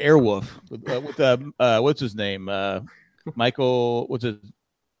Borgnine with Airwolf? With what's his name? Michael. What's his?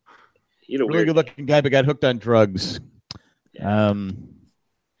 Really good-looking guy, but got hooked on drugs. Yeah.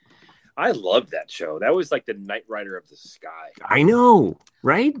 I loved that show. That was like the Knight Rider of the Sky. I know,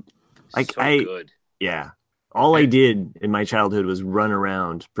 right? Like so good. Yeah. All I did in my childhood was run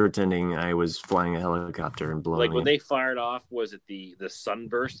around pretending I was flying a helicopter and blowing. Like when they fired off, was it the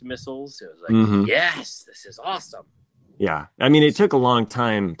Sunburst missiles? It was like, yes, this is awesome. Yeah. I mean, it took a long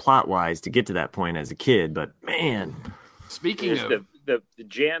time plot-wise to get to that point as a kid, but man. Speaking of the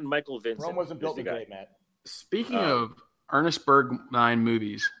Jan Michael Vincent. Rome wasn't built today, Matt. Speaking of Ernest Borgnine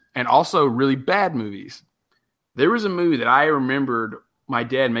movies and also really bad movies, there was a movie that I remembered my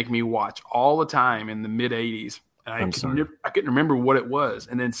dad making me watch all the time in the mid 80s. And I couldn't remember what it was.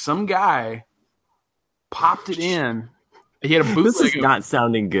 And then some guy popped it in. He had a bootleg. This is not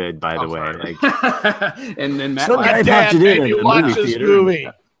sounding good, by the way. Like, and then Matt, some guy popped it in the watch this movie.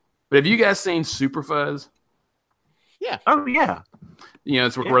 But have you guys seen Superfuzz? Yeah. Oh yeah.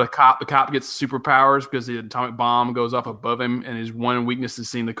 It's where the cop gets superpowers because the atomic bomb goes off above him, and his one weakness is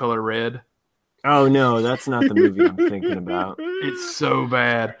seeing the color red. Oh no, that's not the movie I'm thinking about. It's so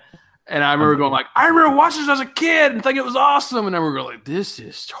bad. And I remember going I remember watching this as a kid and thinking it was awesome. And I remember going this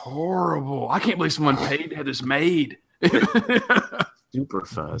is horrible. I can't believe someone paid to have this made.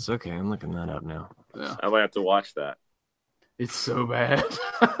 Superfuzz. Okay, I'm looking that up now. Yeah. I might have to watch that. It's so bad.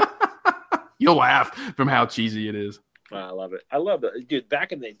 You'll laugh from how cheesy it is. I love it. I love it. Dude,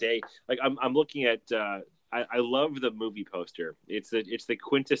 back in the day, like I'm looking at I love the movie poster. It's the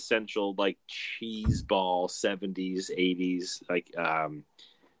quintessential like cheese ball 70s, 80s like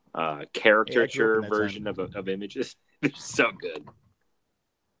caricature version of images. They're so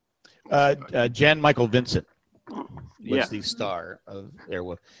good. Jan Michael Vincent was the star of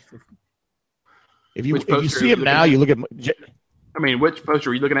Airwolf. If you see him now, you look at I mean, which poster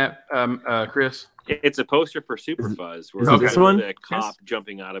are you looking at, Chris? It's a poster for Super Fuzz. Where it this one? A cop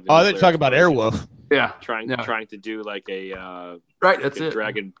jumping out of. Oh, they're talking about Airwolf. Yeah, trying to do like a right. That's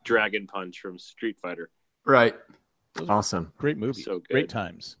like it. Dragon Punch from Street Fighter. Right. Awesome. Great movie. So good. Great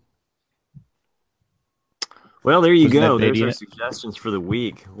times. Well, there you Wasn't go. that There's Baby? our suggestions for the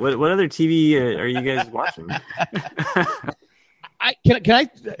week. What other TV are you guys watching? I've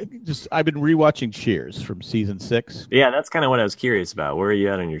been rewatching Cheers from season 6. Yeah, that's kind of what I was curious about. Where are you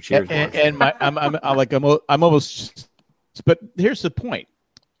at on your Cheers? I'm almost. But here's the point.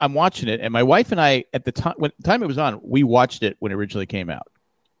 I'm watching it, and my wife and I, at the time it was on, we watched it when it originally came out.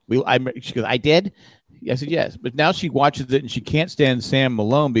 She goes, I did. I said yes, but now she watches it and she can't stand Sam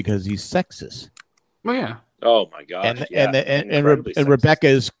Malone because he's sexist. Well, yeah. Oh my gosh! And Rebecca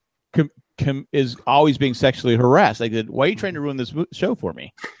is always being sexually harassed. I said, why are you trying to ruin this show for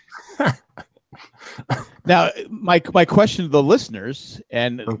me? Now, my question to the listeners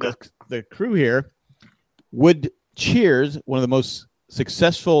and the crew here: would Cheers, one of the most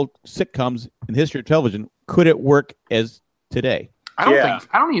successful sitcoms in the history of television, could it work as today? I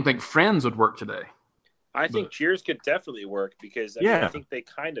don't even think Friends would work today. I think Cheers could definitely work because I think they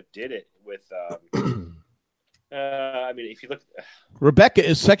kind of did it with. I mean, if you look, Rebecca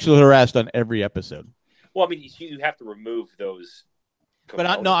is sexually harassed on every episode. Well, I mean, you have to remove those. But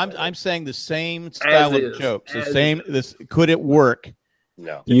I'm saying the same style of jokes. The same. Could it work?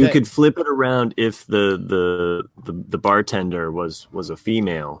 No. You could flip it around if the bartender was a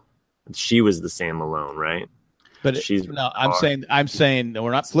female. She was the Sam Malone, right? But I'm saying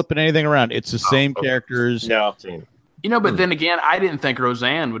we're not flipping anything around. It's the same characters. No. But then again, I didn't think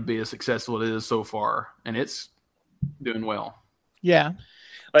Roseanne would be as successful as it is so far, and it's doing well. Yeah.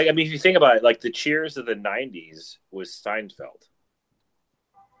 Like, I mean, if you think about it, like the Cheers of the 90s was Seinfeld.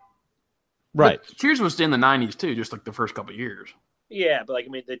 Right. But Cheers was in the 90s too, just like the first couple of years. Yeah, but like, I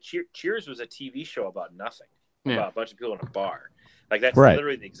mean, the Cheers was a TV show about nothing. About a bunch of people in a bar. Like, that's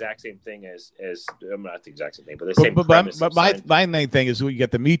literally the exact same thing as not the exact same thing, but the same premise. But my main thing is we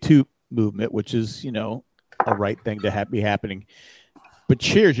get the Me Too movement, which is, a right thing to be happening. But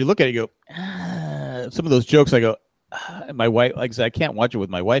Cheers, you look at it, you go, some of those jokes, I go, my wife, like I said, I can't watch it with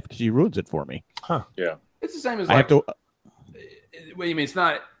my wife because she ruins it for me. Huh. Yeah. It's the same as I have to. What do you mean?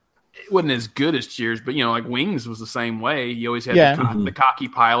 It wasn't as good as Cheers, but like Wings was the same way. You always had the cocky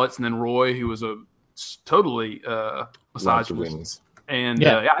pilots, and then Roy, who was a totally misogynist. And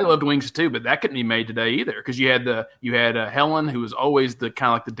I loved Wings too, but that couldn't be made today either because you had Helen, who was always the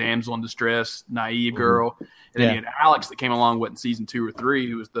kind of like the damsel in distress, naive girl, and then you had Alex that came along in season 2 or 3,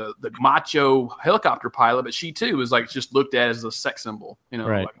 who was the macho helicopter pilot, but she too was like just looked at as a sex symbol,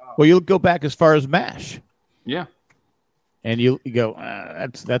 Right. Like, Well, you'll go back as far as MASH. Yeah. And you go,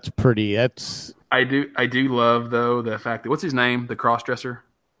 that's pretty. That's I do love though the fact that what's his name, the crossdresser,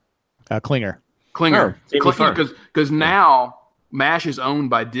 Klinger. Because now MASH is owned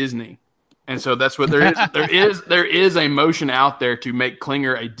by Disney, and so that's what there is. There is a motion out there to make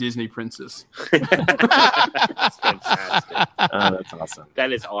Klinger a Disney princess. That's fantastic. That's awesome.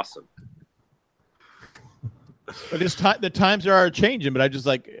 That is awesome. But the times are changing. But I just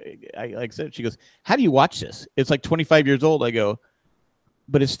like I said, she goes, "How do you watch this? It's like 25 years old." I go,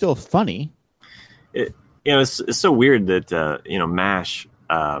 "But it's still funny." It's so weird that MASH,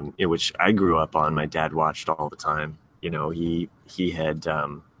 which I grew up on, my dad watched all the time. He had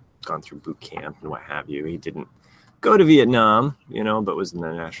gone through boot camp and what have you. He didn't go to Vietnam, but was in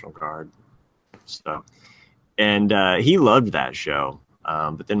the National Guard. So, and he loved that show.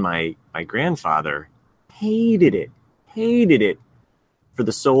 But then my grandfather hated it for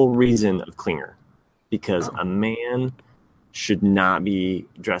the sole reason of Klinger, because a man should not be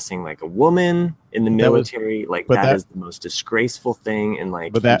dressing like a woman in the military. That is the most disgraceful thing. And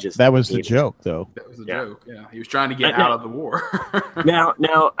that was the joke, though. That was the joke. Yeah, he was trying to get out of the war. now,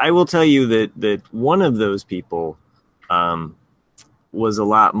 I will tell you that one of those people was a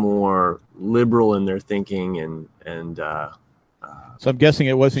lot more liberal in their thinking, and so I'm guessing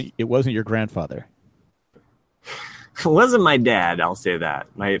it wasn't your grandfather. It wasn't my dad. I'll say that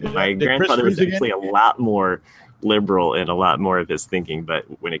my grandfather was actually a lot more liberal in a lot more of his thinking, but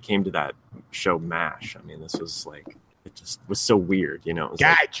when it came to that show MASH, I mean, this was like, it just was so weird, you don't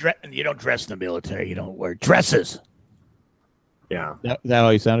dress in the military, you don't wear dresses. Yeah. That how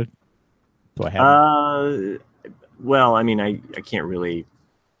he sounded? Do I have well, I mean, I can't really,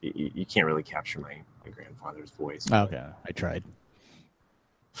 you can't really capture my grandfather's voice. Okay, I tried.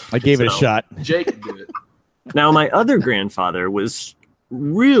 I gave it a shot. Jake did it. Now, my other grandfather was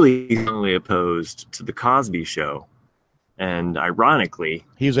really strongly opposed to the Cosby Show, and ironically,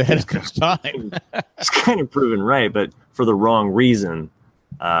 he was ahead of his time. It's kind of proven right, but for the wrong reason.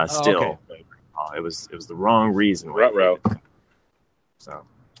 Okay. It was the wrong reason. Ruh-roh. So,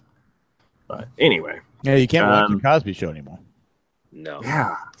 but anyway, Yeah, you can't watch the Cosby Show anymore. No.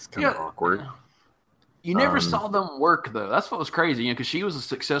 yeah, it's kind of awkward. You never saw them work, though. That's what was crazy, because she was a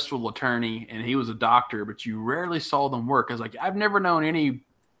successful attorney and he was a doctor, but you rarely saw them work. I was like, I've never known any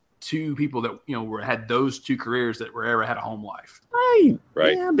two people that had those two careers that were ever had a home life. Right.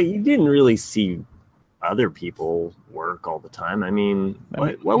 Yeah, but you didn't really see other people work all the time. I mean,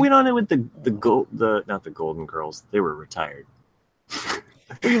 what went on with not the Golden Girls? They were retired.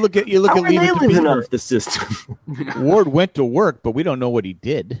 Well, you look at How Leave are It they to living Beaver. off the system? Ward went to work, but we don't know what he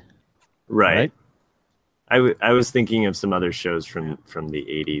did. Right. I was thinking of some other shows from the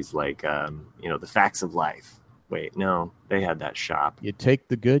 80s, like The Facts of Life. Wait, no, they had that shop. You take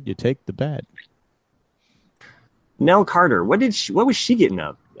the good, you take the bad. Nell Carter, what was she getting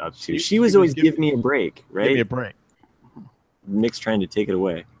up to? She was always give me a break, right? Give me a break. Nick's trying to take it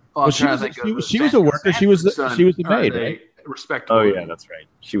away. Well, she was a worker. She was the maid, right? Respectable. Oh yeah, that's right.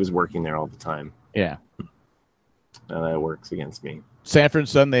 She was working there all the time. Yeah. Now that works against me. Sanford and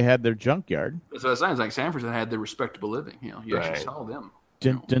Son, they had their junkyard. So it sounds like Sanford had their respectable living. You Right. actually saw them.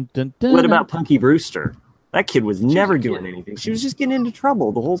 Dun, dun, dun, dun, What dun. about Punky Brewster? That kid was never doing anything. She was just getting into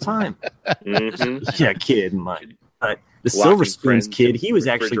trouble the whole time. Yeah, kid. But the Silver Spoons kid, he was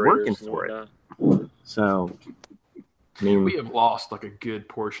actually working for it. So, I mean, We have lost like a good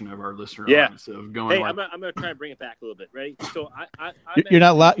portion of our listener Yeah. audience of going. Hey, like, I'm gonna try and bring it back a little bit. Ready? So You're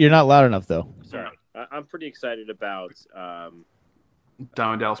not loud. You're not loud enough, though. Sorry, I'm pretty excited about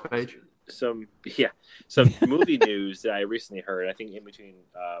Diamond Dallas Page. some movie news that I recently heard. I think in between,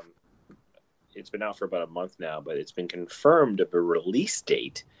 it's been out for about a month now, but it's been confirmed of a release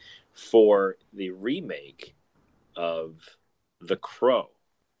date for the remake of The Crow.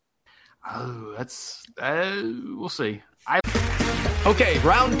 Oh, that's we'll see. Okay,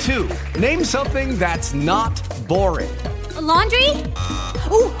 round two. Name something that's not boring. A laundry?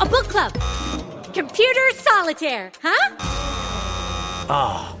 Ooh, a book club. Computer solitaire, huh?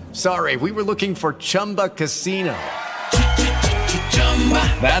 Ah, sorry, we were looking for Chumba Casino.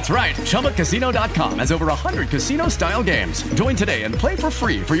 That's right. ChumbaCasino.com has over 100 casino-style games. Join today and play for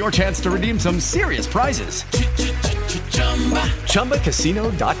free for your chance to redeem some serious prizes.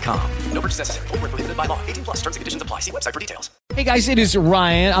 ChumbaCasino.com. No purchase necessary. Void where prohibited by law. 18 plus terms and conditions apply. See website for details. Hey guys, it is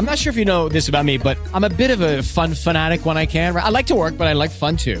Ryan. I'm not sure if you know this about me, but I'm a bit of a fun fanatic when I can. I like to work, but I like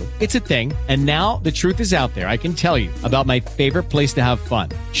fun too. It's a thing. And now the truth is out there. I can tell you about my favorite place to have fun.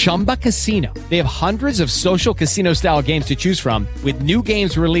 Chumba Casino. They have hundreds of social casino style games to choose from with new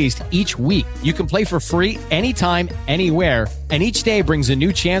games released each week. You can play for free anytime, anywhere. And each day brings a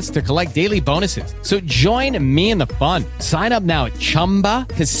new chance to collect daily bonuses. So join me in the fun. Sign up now at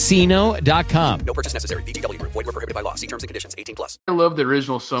ChumbaCasino.com. No purchase necessary. VGW Group. Void where prohibited by law. See terms and conditions. 18 plus. I love the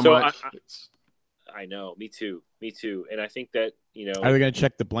original so So much. I know, me too, and I think that Are we going to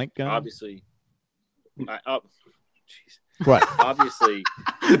check the blank gun? obviously, What? obviously,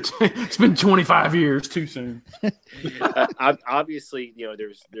 It's been 25 years. Too soon. obviously,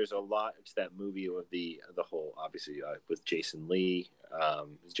 there's a lot to that movie with the whole, obviously, with Jason Lee.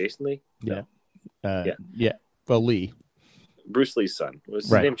 Is Jason Lee? Yeah. Yeah. Yeah. Well, Lee. Bruce Lee's son. Was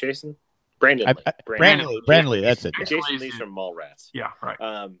his Right. name Jason? Brandon Lee. Brandon Lee, that's it. Jason Lee's from Mallrats. Yeah,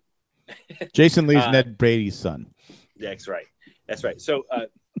 right. Jason Lee's Ned Brady's son. That's right. So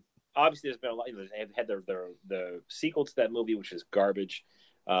obviously, there's been a lot. They've had the sequel to that movie, which is garbage.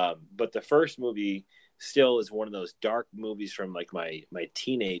 But the first movie still is one of those dark movies from like my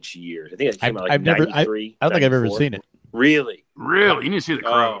teenage years. I think it came out like 93. I don't think I've ever 94. seen it. Really? Really? You need to see The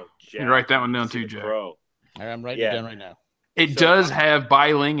Crow. Oh, You need to write that one down too, Jack. Crow. I'm writing it down right now. It does have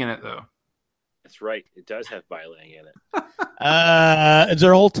Bai Ling in it, though. That's right. It does have Bai Ling in it. Is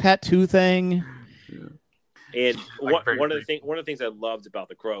there a whole tattoo thing? And Like one of the things I loved about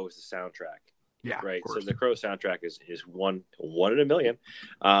The Crow is the soundtrack. Yeah, Right. So the Crow soundtrack is one in a million.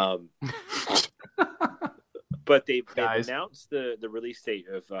 But they've announced the release date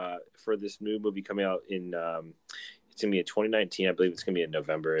of for this new movie coming out in it's gonna be in 2019. I believe it's gonna be a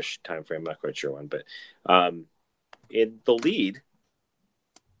November-ish timeframe. I'm not quite sure when, but in the lead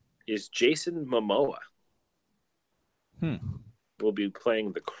is Jason Momoa. Will be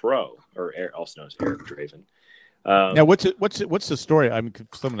playing the Crow, or also known as Eric Draven. Now, what's the story? I mean,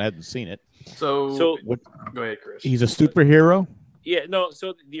 someone hadn't seen it. So go ahead, Chris. He's a superhero. Yeah, no.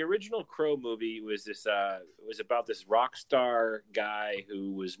 So the original Crow movie was this was about this rock star guy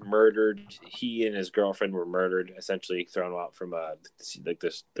who was murdered. He and his girlfriend were murdered, essentially thrown out from like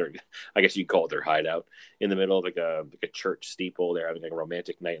this. I guess you'd call it their hideout in the middle of like a church steeple. They're having like a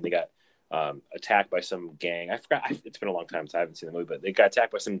romantic night, and they got attacked by some gang. I forgot. It's been a long time since I haven't seen the movie, but they got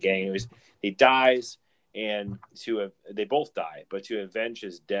attacked by some gang. He dies, and they both die. But to avenge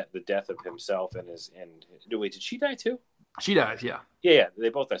the death of himself and wait, did she die too? She dies. Yeah. Yeah. They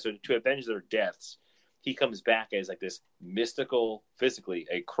both die. So to avenge their deaths, he comes back as like this mystical, physically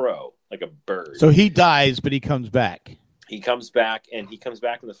a crow, like a bird. So he dies, but he comes back. He comes back in the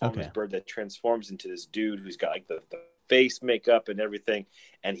form of this bird that transforms into this dude who's got like the face makeup and everything,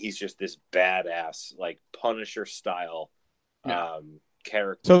 and he's just this badass, like Punisher style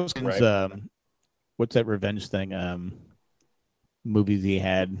character. So right? What's that revenge thing? Movies he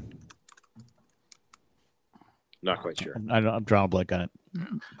had. Not quite sure. I'm drawing a blank on it.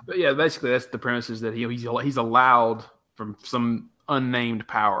 But yeah, basically that's the premise, is that he's allowed from some unnamed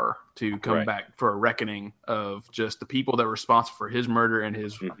power to come back for a reckoning of just the people that were responsible for his murder and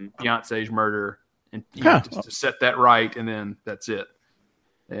his fiance's murder, and just to set that right, and then that's it.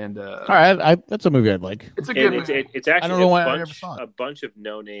 And all right, that's a movie I'd like. It's a good movie. It's actually I don't know why I never saw it. A bunch of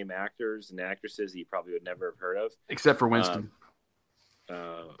no-name actors and actresses that you probably would never have heard of, except for Winston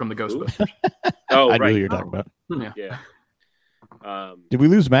from the Ghostbusters. Oh, I right. knew who you're talking about. Yeah. Did we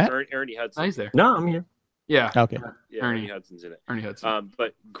lose Matt? Ernie Hudson. Oh, he's there. No, I'm here. Yeah. Okay. Yeah, Ernie Hudson's in it. Ernie Hudson.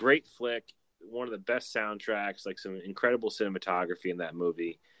 But great flick. One of the best soundtracks. Like some incredible cinematography in that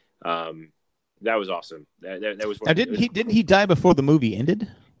movie. That was awesome. That was. Didn't he die before the movie ended?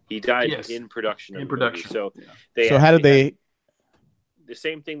 He died in production. Movie. So how did they? The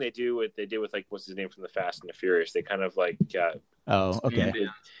same thing they did with like what's his name from the Fast and the Furious. They kind of like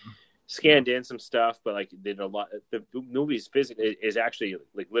scanned in some stuff, but like they did a lot. The movie's physically is actually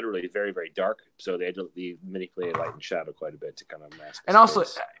like literally very, very dark, so they had to manipulate light and shadow quite a bit to kind of mask. And also,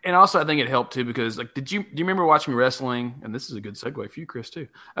 I think it helped too, because like, do you remember watching wrestling? And this is a good segue for you, Chris, too.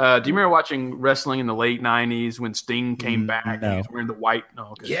 Do you remember watching wrestling in the late '90s when Sting came back? No. He was wearing the white. No,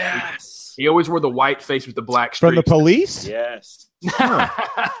 okay. Yes. He always wore the white face with the black streaks. From the Police? Yes.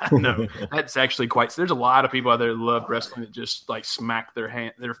 No, that's actually quite. There's a lot of people out there that love wrestling that just like smack their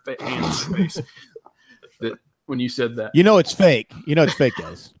hands in the face. That when you said that, it's fake. It's fake,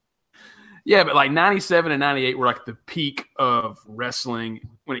 guys. Yeah, but like 97 and 98 were like the peak of wrestling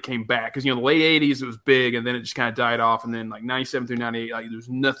when it came back, because the late 80s it was big, and then it just kind of died off, and then like 97 through 98, like there's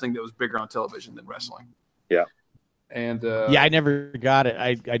nothing that was bigger on television than wrestling. Yeah. And I never got it.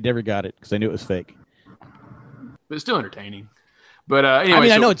 I never got it because I knew it was fake. But it's still entertaining. But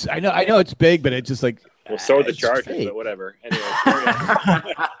anyway, I know it's big, but it's just like, well, so are the Chargers, but whatever. Anyway,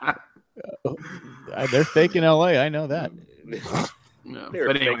 they're fake in LA. I know that. No,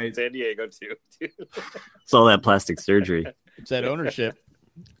 but anyway, in San Diego too. It's all that plastic surgery. It's that ownership.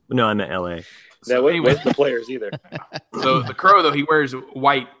 No, I'm at LA. So anyway, the players either. So the Crow, though, he wears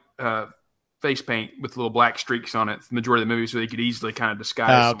white face paint with little black streaks on it the majority of the movie, so he could easily kind of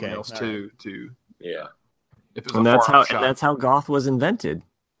disguise someone else too. Yeah. If it was and that's how goth was invented.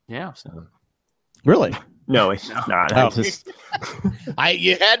 Yeah. So. Really? No, it's not.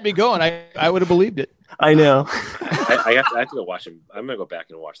 You had me going. I would have believed it. I know. I have to go watch him. I'm going to go back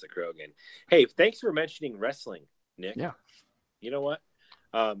and watch The Crow again. Hey, thanks for mentioning wrestling, Nick. Yeah. You know what?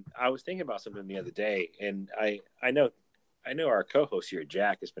 I was thinking about something the other day, and I know our co-host here,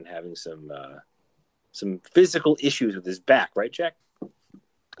 Jack, has been having some physical issues with his back, right, Jack?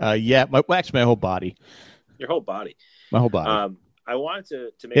 Yeah. Actually, my whole body. Your whole body. My whole body. I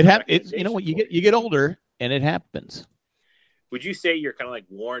wanted to make it. You know what? You get older, and it happens. Would you say you're kind of like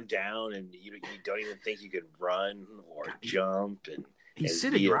worn down, and you don't even think you can run or jump, and he's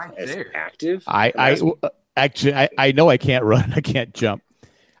sitting right there, active? I know I can't run. I can't jump.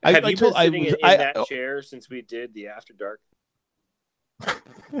 Have you been sitting in that chair since we did the After Dark?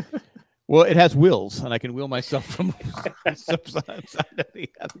 Well, it has wheels, and I can wheel myself from side to the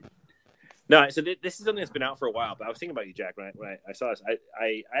other. No, so this is something that's been out for a while, but I was thinking about you, Jack, when I saw this.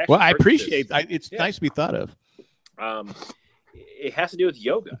 I actually I appreciate it. It's nice to be thought of. It has to do with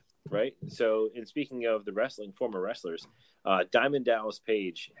yoga, right? So, in speaking of the former wrestlers, Diamond Dallas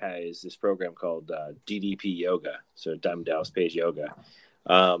Page has this program called DDP Yoga. So, Diamond Dallas Page Yoga.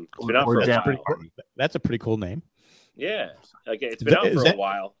 It's been out for a while. That's a pretty cool name. Yeah, it's been out for a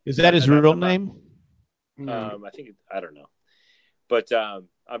while. Is that his real name? I think I don't know, but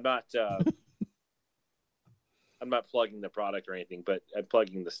I'm not. I'm not plugging the product or anything, but I'm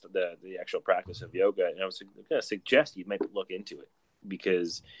plugging the actual practice of yoga, and I was going to suggest you might look into it,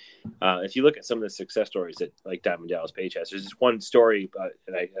 because if you look at some of the success stories that like Diamond Dallas Page has, there's this one story,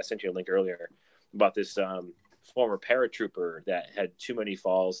 and I sent you a link earlier about this former paratrooper that had too many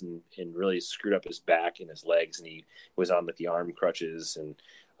falls and really screwed up his back and his legs, and he was on like the arm crutches and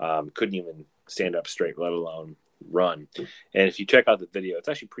couldn't even stand up straight, let alone run. And if you check out the video, it's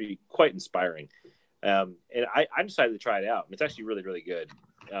actually quite inspiring. And I decided to try it out. It's actually really, really good.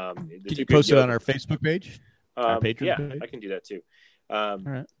 Did you post it on our Facebook page? Yeah, I can do that too. All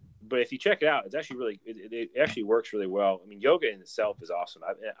right. But if you check it out, it's actually it actually works really well. I mean, yoga in itself is awesome.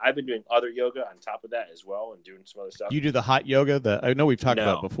 I've been doing other yoga on top of that as well, and doing some other stuff. You do the hot yoga? I know we've talked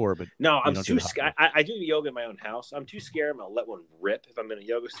about it before, but no, I'm too scared. I do yoga in my own house. I'm too scared. I'm gonna let one rip if I'm in a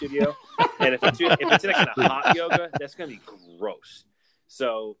yoga studio, and if it's like kind of hot yoga, that's gonna be gross.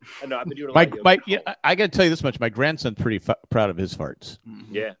 So no, I've been doing a lot of yoga. Yeah, I got to tell you this much: my grandson's pretty proud of his farts.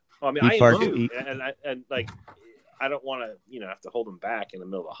 Yeah, well, I mean, I am too, and like. I don't want to, have to hold them back in the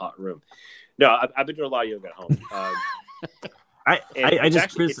middle of a hot room. No, I've been doing a lot of yoga at home.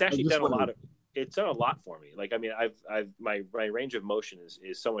 It's done a lot for me. Like, I mean, my range of motion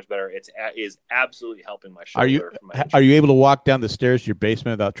is so much better. Is absolutely helping my shoulder. Are you able to walk down the stairs to your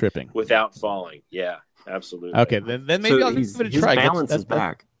basement without tripping? Without falling. Yeah, absolutely. Okay, then maybe I'll give it a try. His balance is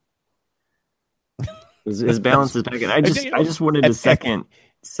back. His balance is back. And I just wanted to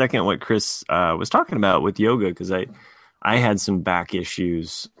second what Chris was talking about with yoga, because I had some back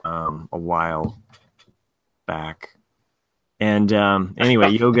issues a while back, and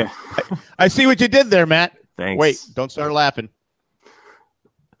anyway, yoga. I see what you did there, Matt. Thanks. Wait, don't start laughing.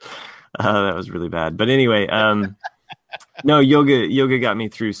 That was really bad, but anyway, no, yoga got me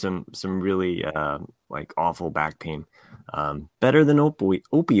through some really like awful back pain. Better than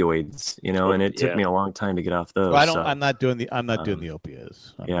opioids, and it took me a long time to get off those. Well, I'm not doing the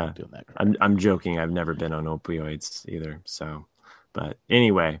opioids. I'm not doing that. I'm joking. I've never been on opioids either. So, but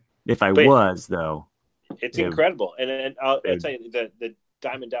anyway, if I was though, it's incredible. And I'll tell you, the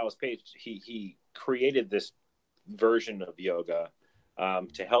Diamond Dallas Page, he created this version of yoga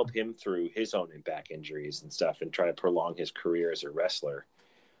to help him through his own back injuries and stuff, and try to prolong his career as a wrestler.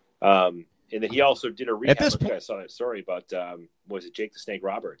 And then he also did a recap. I saw that story about was it Jake the Snake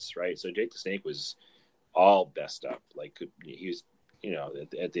Roberts, right? So Jake the Snake was all messed up, like he was,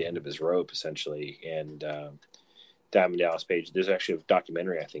 at the end of his rope essentially. And Diamond Dallas Page, there's actually a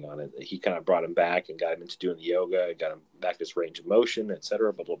documentary I think on it. He kind of brought him back and got him into doing the yoga, got him back to his range of motion,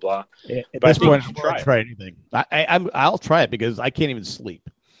 etc. Blah blah blah. Yeah, at this point, I'll try anything. I'll try it because I can't even sleep.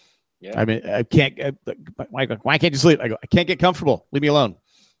 Yeah, I mean, I can't. Why can't you sleep? I go, I can't get comfortable. Leave me alone.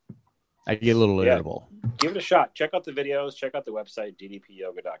 I get a little irritable. Give it a shot. Check out the videos. Check out the website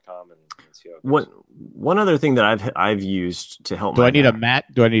ddpyoga.com and see how it goes. One other thing that I've used to help. Do I need a mat?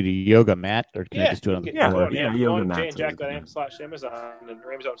 Do I need a yoga mat, or can I just do it on the floor? Yeah, yoga mat. JayandJack.am/Amazon and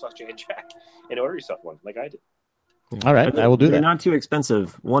Amazon/JayandJack and order yourself one, like I did. All right, I will do that. They're not too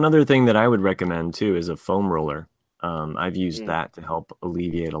expensive. One other thing that I would recommend too is a foam roller. I've used that to help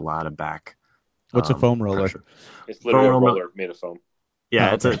alleviate a lot of back. What's a foam roller? Pressure. It's literally a roller made of foam.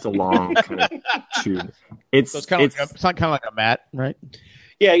 Yeah, it's a long kind of tube. It's kind of like a mat, right?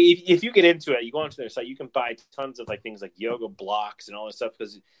 Yeah, if you get into it, you go onto their site, you can buy tons of like things like yoga blocks and all this stuff.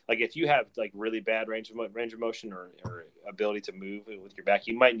 Because like if you have like really bad range of motion or ability to move with your back,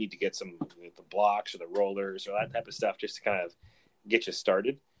 you might need to get some the blocks or the rollers or that type of stuff just to kind of get you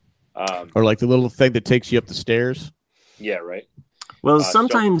started. Or like the little thing that takes you up the stairs. Yeah, right. Well,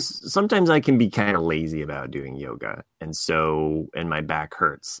 sometimes I can be kind of lazy about doing yoga, and my back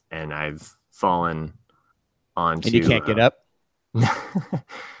hurts, and I've fallen onto. And you can't get up.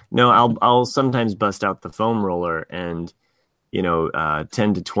 No, I'll sometimes bust out the foam roller, and 10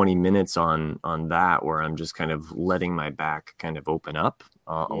 to 20 minutes on that, where I'm just kind of letting my back kind of open up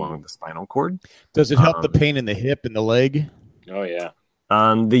along the spinal cord. Does it help the pain in the hip and the leg? Oh yeah.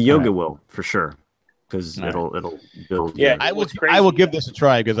 The yoga will for sure. Because it'll build. Yeah, I will give this a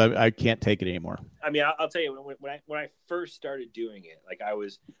try because I can't take it anymore. I mean, I'll tell you when I first started doing it, like I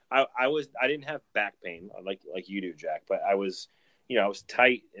didn't have back pain like you do, Jack, but I was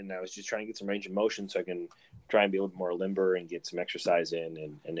tight and I was just trying to get some range of motion so I can try and be a little more limber and get some exercise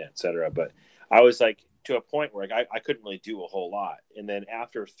in and et cetera. But I was like to a point where I couldn't really do a whole lot, and then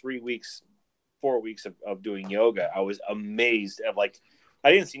after 4 weeks of doing yoga, I was amazed at like.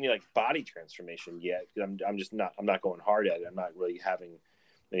 I didn't see any like body transformation yet. I'm not going hard at it. I'm not really having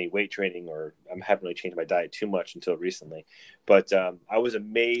any weight training, or I haven't really changed my diet too much until recently. But I was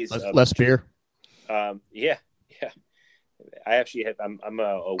amazed. Less beer. Yeah. I actually have. I'm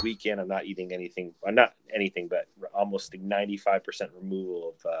a week in. I'm not eating anything. I'm not anything, but almost 95%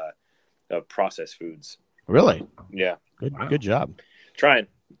 removal of processed foods. Really? Yeah. Good job. Trying,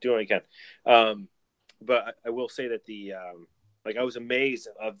 doing what I can. But I will say that like I was amazed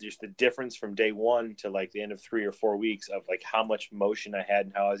of just the difference from day one to like the end of 3 or 4 weeks of like how much motion I had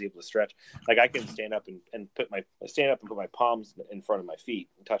and how I was able to stretch. Like I can stand up and put my palms in front of my feet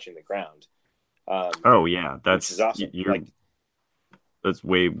and touching the ground. Oh yeah, that's awesome. That's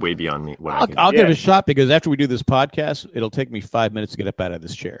way beyond me. I'll give it a shot because after we do this podcast, it'll take me 5 minutes to get up out of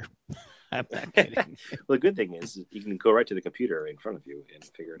this chair. I'm not kidding. Well, the good thing is you can go right to the computer in front of you and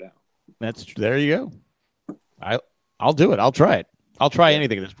figure it out. There you go. I'll do it. I'll try it. I'll try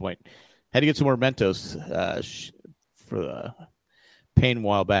anything at this point. Had to get some more Mentos for the pain a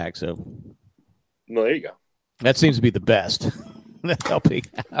while back. So, well, there you go. That seems to be the best. Helping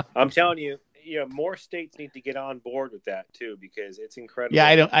out. I'm telling you, more states need to get on board with that too because it's incredible.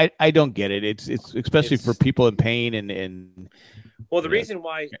 Yeah, I don't get it. It's especially for people in pain and. Well, the reason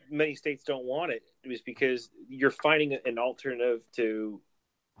why many states don't want it is because you're finding an alternative to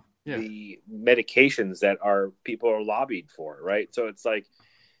the medications that people are lobbied for, right? So it's like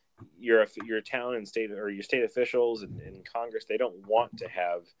your town and state or your state officials and Congress, they don't want to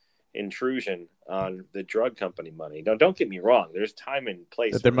have intrusion on the drug company money. Now, don't get me wrong. There's time and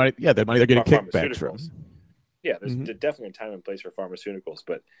place. Their money they're getting kickbacks from. Yeah, there's definitely a time and place for pharmaceuticals,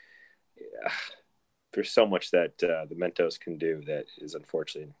 but there's so much that the Mentos can do that is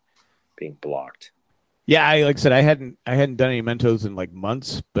unfortunately being blocked. Yeah, like I said, I hadn't done any Mentos in like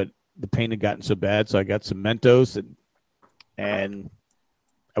months, but the pain had gotten so bad, so I got some Mentos and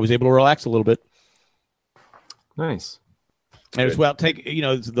I was able to relax a little bit. Nice. And as well, take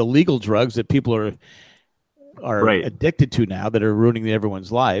the legal drugs that people are addicted to now that are ruining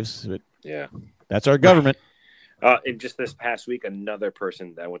everyone's lives. But that's our government. And just this past week, another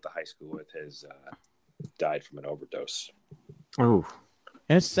person that I went to high school with has died from an overdose. Oh,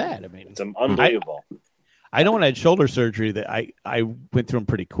 and it's sad. I mean, it's unbelievable. I know when I had shoulder surgery that I went through them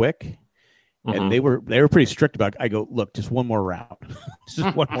pretty quick, and they were pretty strict about it. I go, look, just one more round,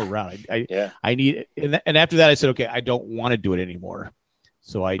 just one more round. I need it. And after that, I said, okay, I don't want to do it anymore.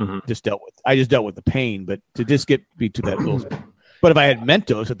 So I just dealt with the pain, but to just get me to that little. But if I had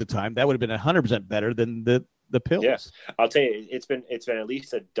Mentos at the time, that would have been 100% better than the pills. Yes, I'll tell you, it's been at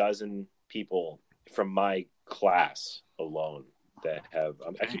least a dozen people from my class alone that have.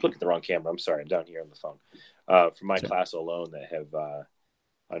 I keep looking at the wrong camera. I'm sorry. I'm down here on the phone. From my class alone that have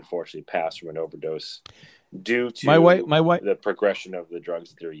unfortunately passed from an overdose due to my wife, the progression of the drugs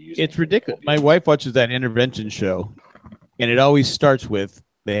that they're using. It's ridiculous. My wife watches that intervention show, and it always starts with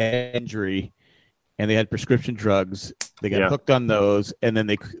they had injury, and they had prescription drugs. They got hooked on those, and then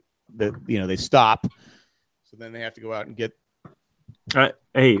they stop. So then they have to go out and get.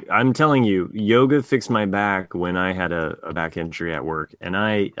 Hey, I'm telling you, yoga fixed my back when I had a back injury at work. And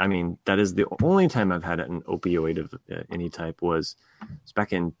I mean, that is the only time I've had an opioid of any type was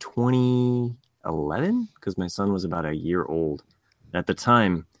back in 2011 because my son was about a year old. At the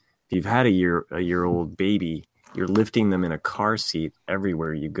time, if you've had a year old baby, you're lifting them in a car seat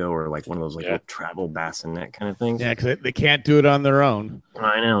everywhere you go, or like one of those little travel bassinet kind of things. Yeah, because they can't do it on their own.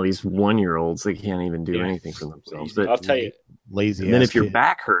 I know these 1-year-olds, they can't even do anything for themselves. But I'll tell you, lazy. And then if your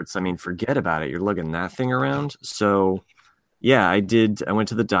back hurts, I mean, forget about it. You're lugging that thing around. So, yeah, I did. I went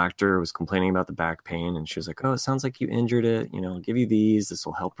to the doctor. I was complaining about the back pain, and she was like, "Oh, it sounds like you injured it. I'll give you these. This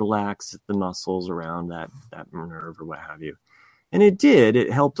will help relax the muscles around that nerve or what have you." And it did.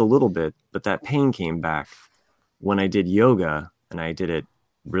 It helped a little bit, but that pain came back. When I did yoga and I did it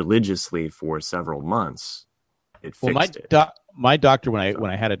religiously for several months, it fixed it. My doctor, when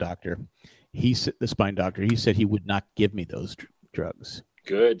I had a doctor, the spine doctor, he said he would not give me those drugs.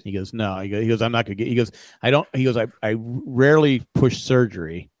 Good. He goes, no. He goes, I'm not going to get. He goes, I don't. He goes, I rarely push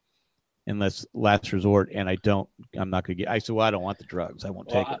surgery unless last resort, and I'm not going to get. I said, well, I don't want the drugs. I won't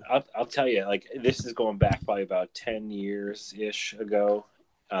take it. I'll tell you, like this is going back probably about 10 years ish ago.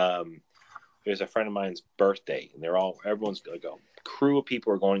 It was a friend of mine's birthday, and everyone's going to go. Crew of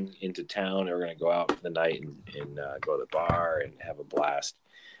people are going into town. They're going to go out for the night and go to the bar and have a blast.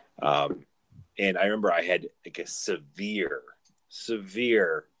 And I remember I had like a severe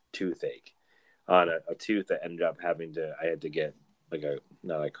toothache on a tooth that ended up I had to get like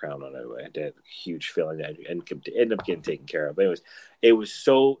not a crown on it. I had to have a huge filling that ended up getting taken care of. But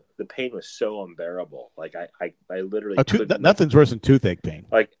the pain was so unbearable. Like I literally nothing's worse than toothache pain.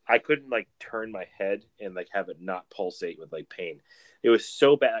 Like I couldn't like turn my head and like have it not pulsate with like pain. It was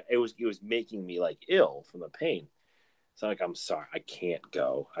so bad. It was making me like ill from the pain. So like, I'm sorry, I can't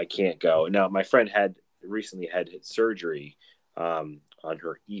go. Now my friend had recently had surgery on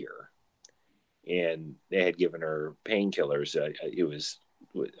her ear. And they had given her painkillers.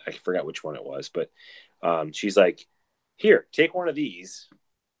 I forgot which one it was, but she's like, "Here, take one of these.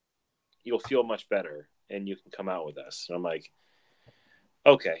 You'll feel much better, and you can come out with us." And I'm like,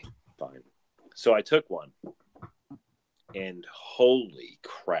 "Okay, fine." So I took one, and holy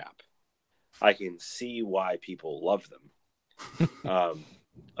crap, I can see why people love them.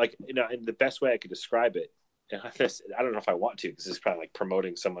 like, and the best way I could describe it, and I don't know if I want to, because it's kind of like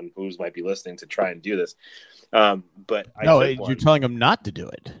promoting someone who might be listening to try and do this. But you're telling them not to do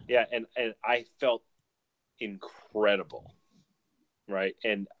it. Yeah, and I felt incredible, right?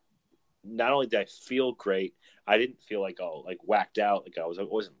 And not only did I feel great, I didn't feel like whacked out, like I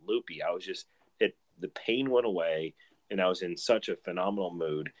wasn't loopy. I was just the pain went away, and I was in such a phenomenal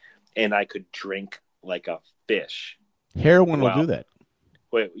mood, and I could drink like a fish. Heroin will do that.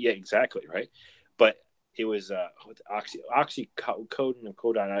 Wait, yeah, exactly, right. But it was oxycodone and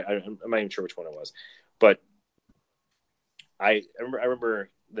codone. I'm not even sure which one it was, but I remember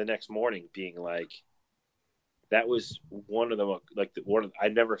the next morning being like, that was one of the I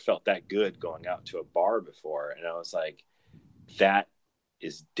never felt that good going out to a bar before, and I was like, that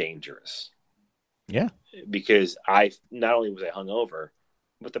is dangerous. Yeah, because I not only was I hungover,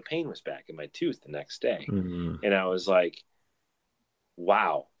 but the pain was back in my tooth the next day, and I was like,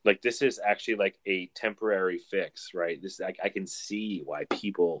 wow, like this is actually like a temporary fix, right? This I can see why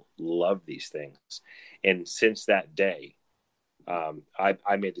people love these things, and since that day, I'm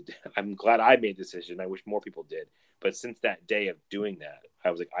glad I made the decision. I wish more people did, but since that day of doing that,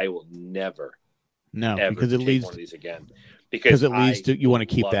 I was like, I will never, because it leads one of these again. Because it leads to you want to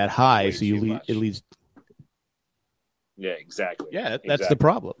keep that high, so it leads. Yeah, exactly. Yeah, that's the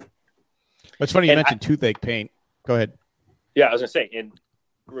problem. It's funny you mentioned toothache pain. Go ahead. Yeah, I was gonna say, and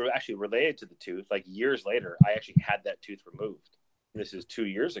actually related to the tooth, like years later, I actually had that tooth removed. This is 2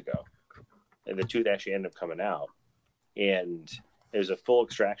 years ago, and the tooth actually ended up coming out. And there's a full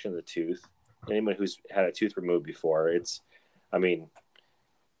extraction of the tooth. Anyone who's had a tooth removed before, it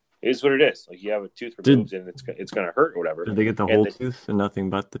is what it is. Like you have a tooth removed, and it's going to hurt or whatever. Did they get the whole tooth and nothing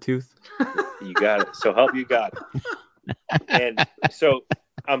but the tooth? You got it. So help you God. And so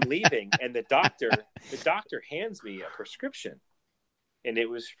I'm leaving, and the doctor hands me a prescription, and it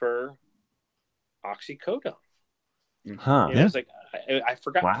was for oxycodone. Huh? It was like I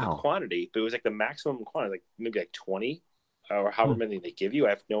forgot the quantity, but it was like the maximum quantity, like maybe like 20 or however many they give you. I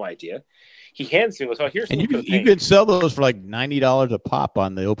have no idea. He hands me, "So here's." And you could sell those for like $90 a pop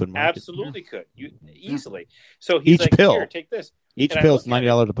on the open market. Absolutely could you easily. So he's each pill, "Here, take this." Each pill is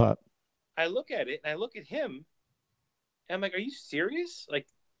 $90 a pop. I look at it and I look at him, and I'm like, "Are you serious? Like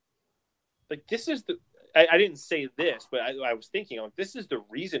this is the." I didn't say this, but I was thinking, like, this is the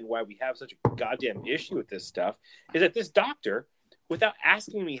reason why we have such a goddamn issue with this stuff. Is that this doctor, without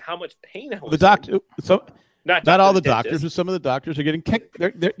asking me how much pain I was, not all the doctors, but some of the doctors are getting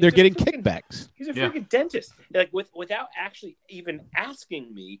they're getting kickbacks. He's a freaking dentist, like without actually even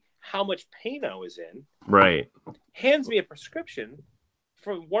asking me how much pain I was in. Right. Hands me a prescription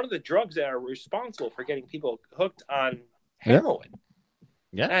for one of the drugs that are responsible for getting people hooked on heroin.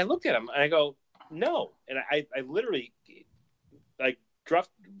 Yeah. And I looked at him and I go, no. And I literally like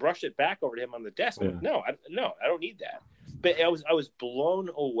brushed it back over to him on the desk. Yeah. No, I don't need that. But I was blown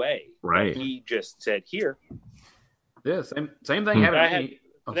away. Right. He just said, here. Yeah, same thing happened. I had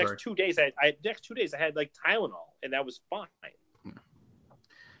the next 2 days. I had like Tylenol, and that was fine.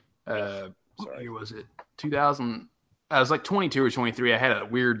 What year was it? 2000. I was like 22 or 23. I had a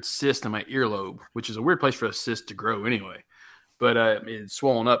weird cyst in my earlobe, which is a weird place for a cyst to grow anyway. But it had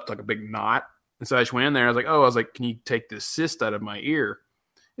swollen up like a big knot. And so I just went in there. I was like, can you take this cyst out of my ear?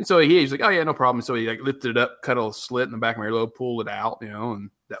 And so he was like, oh, yeah, no problem. So he like lifted it up, cut a slit in the back of my earlobe, pulled it out, and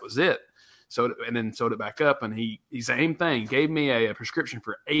that was it. And then sewed it back up. And he same thing, gave me a prescription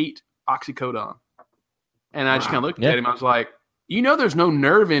for 8 oxycodone. And I just kind of looked at him. I was like, there's no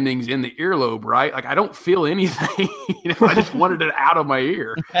nerve endings in the earlobe, right? Like I don't feel anything. I just wanted it out of my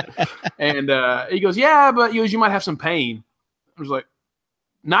ear. And he goes, yeah, but you might have some pain. I was like,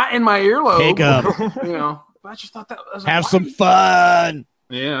 not in my earlobe. Take them. But I just thought that was have some fun.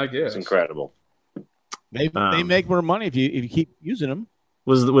 Yeah, I guess it's incredible. They make more money if you keep using them.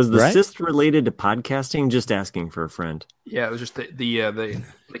 Was the cyst related to podcasting? Just asking for a friend. Yeah, it was just they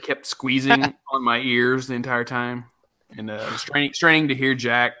kept squeezing on my ears the entire time, and straining to hear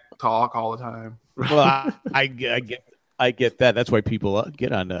Jack talk all the time. Well, I get that. That's why people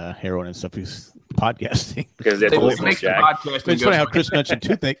get on heroin and stuff. Is podcasting because they makes Jack. It's funny how Chris mentioned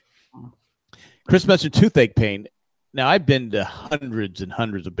toothache. Chris mentioned toothache pain. Now I've been to hundreds and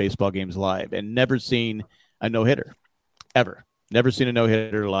hundreds of baseball games live and never seen a no hitter, ever. Never seen a no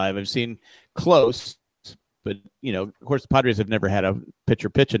hitter live. I've seen close, but of course the Padres have never had a pitcher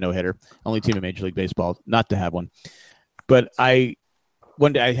pitch a no hitter. Only team in Major League Baseball not to have one. But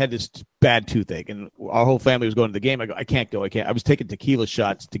one day I had this bad toothache, and our whole family was going to the game. I go, I can't go. I was taking tequila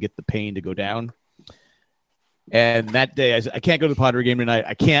shots to get the pain to go down. And that day, I said, I can't go to the Padre game tonight.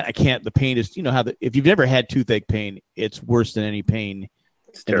 I can't. The pain is, if you've never had toothache pain, it's worse than any pain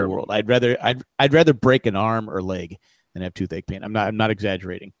in the world. I'd rather break an arm or leg than have toothache pain. I'm not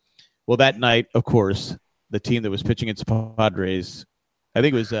exaggerating. Well, that night, of course, the team that was pitching against the Padres, I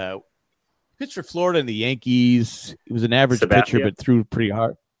think it was pitched for Florida and the Yankees. He was an average pitcher, but threw pretty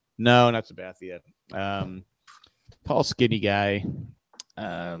hard. No, not Sabathia. Tall, skinny guy.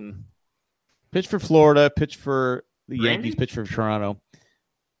 Pitched for Florida, pitched for the Yankees, pitched for Toronto.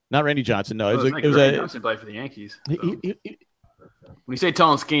 Not Randy Johnson. No, Randy Johnson played for the Yankees. So. When you say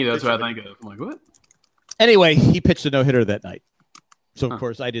tall and skinny, that's what I think of. I'm like, what? Anyway, he pitched a no-hitter that night. So, of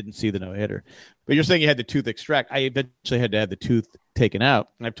course, I didn't see the no-hitter. But you're saying you had the tooth extract. I eventually had to have the tooth taken out.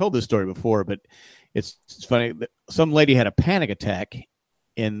 And I've told this story before, but it's funny. Some lady had a panic attack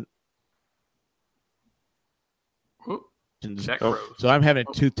in so I'm having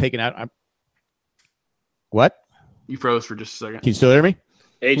a tooth taken out. What? You froze for just a second. Can you still hear me?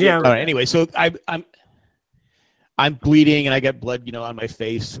 Yeah. All right. Anyway, so I'm bleeding and I got blood, on my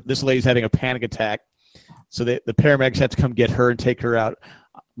face. This lady's having a panic attack, so the paramedics had to come get her and take her out.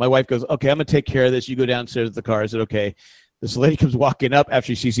 My wife goes, "Okay, I'm gonna take care of this. You go downstairs to the car." I said, "Okay." This lady comes walking up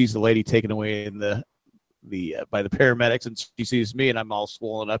after she sees the lady taken away in the by the paramedics, and she sees me, and I'm all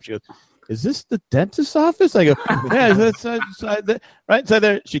swollen up. She goes, "Is this the dentist's office?" I go, "Yeah, that's right inside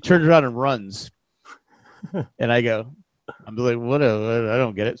there." She turns around and runs, and I go, "I'm like, what? I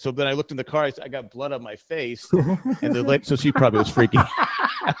don't get it." So then I looked in the car. I got blood on my face, and the lady, so she probably was freaking.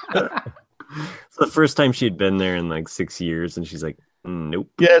 It's the first time she'd been there in like 6 years, and she's like, "Nope."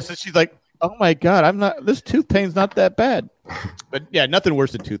 Yeah, so she's like, "Oh my God, this tooth pain's not that bad." But yeah, nothing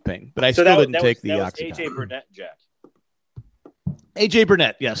worse than tooth pain. But I still didn't take the Oxycontin. AJ Burnett, Jack. AJ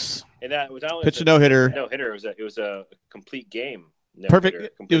Burnett, yes. And that was pitched a no-hitter. No-hitter. It was a complete game.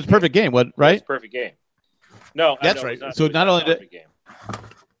 Perfect. It was a perfect game. What? Right? It was a perfect game. No, that's right. So not only did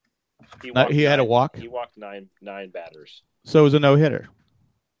he had a walk. He walked nine batters. So it was a no-hitter.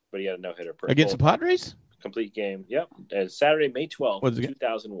 But he had a no-hitter against the Padres. Complete game. Yep. And Saturday, May 12th,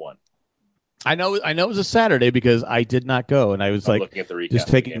 2001. I know it was a Saturday because I did not go, and I was looking at the recap just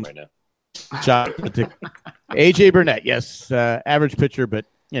taking game right now. Shot AJ Burnett, yes, average pitcher, but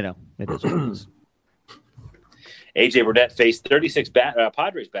it is what it is. AJ Burnett faced 36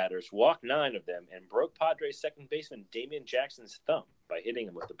 Padres batters, walked 9 of them, and broke Padres second baseman Damian Jackson's thumb by hitting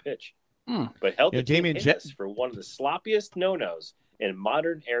him with the pitch. But held the team hitless for one of the sloppiest no-nos in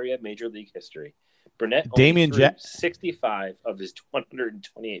modern area Major League history. Burnett only threw 65 of his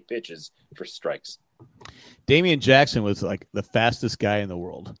 128 pitches for strikes. Damian Jackson was like the fastest guy in the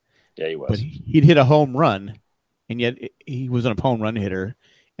world. Yeah, he was. But he'd hit a home run, and yet he wasn't a home run hitter.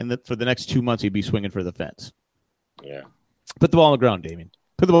 And for the next 2 months, he'd be swinging for the fence. Yeah. Put the ball on the ground, Damian.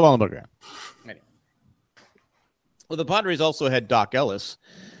 Put the ball on the ground. Anyway. Well, the Padres also had Doc Ellis,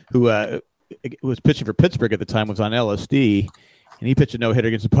 who was pitching for Pittsburgh at the time, was on LSD, and he pitched a no-hitter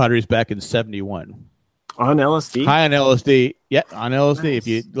against the Padres back in 1971. On LSD? High on LSD. Yeah, on LSD. Nice. If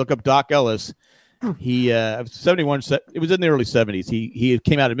you look up Doc Ellis, he 71. It was in the early 70s. He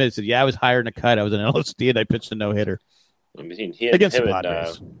came out and admitted, said, "Yeah, I was higher than a kite. I was on LSD, and I pitched a no-hitter." I mean, he had against him the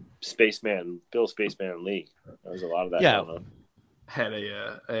Padres. Bill Spaceman Lee. There was a lot of that going on.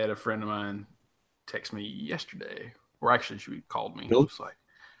 I had a friend of mine text me yesterday, or actually she called me. Bill? It was like,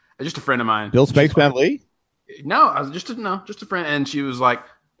 just a friend of mine. Bill Spaceman Lee? No, I was just a friend, and she was like,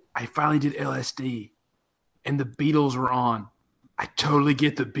 "I finally did LSD, and the Beatles were on. I totally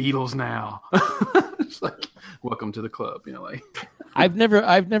get the Beatles now." It's like, welcome to the club, like. I've never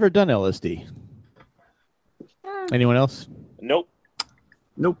done LSD. Anyone else? Nope.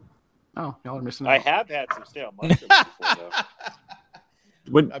 Oh, y'all are missing out. I have had some stale mushrooms before,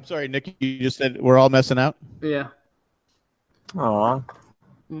 though. I'm sorry, Nick. You just said we're all messing out. Yeah. Aw.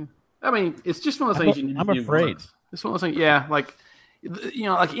 I mean, it's just one of those things you need to do. I'm afraid. It's one of those things. Yeah, like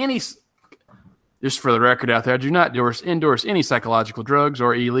any. Just for the record out there, I do not endorse any psychological drugs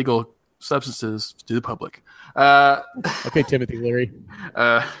or illegal substances to the public. Okay, Timothy Leary.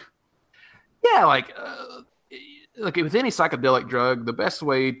 Yeah, like with any psychedelic drug, the best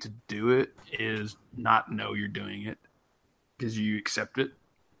way to do it is not know you're doing it because you accept it.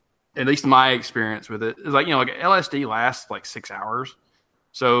 At least my experience with it is like LSD lasts like 6 hours.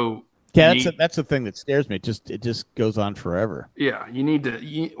 So yeah, that's the thing that scares me. It just goes on forever. Yeah, you need to.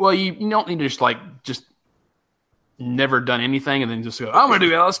 You don't need to just never done anything and then just go, "I'm going to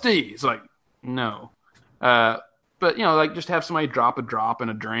do LSD." It's like no, but just have somebody drop a drop in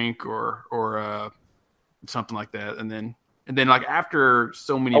a drink or something like that, and then like after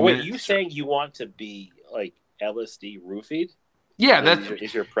so many minutes. Wait, you saying you want to be like LSD roofied? Yeah,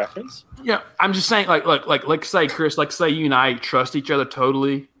 is your preference. Yeah, I'm just saying, like say Chris, like say you and I trust each other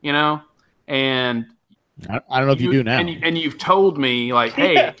totally, and I don't know if you do now. And you've told me, like,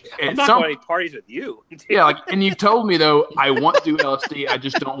 hey, I'm not going to any parties with you. Yeah, like, and you've told me, though, I want to do LSD. I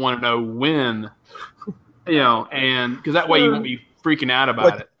just don't want to know when, and because that way you won't be freaking out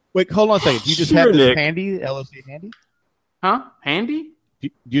about it. Wait, hold on a second. Do you just have this handy, LSD handy? Huh? Handy? Do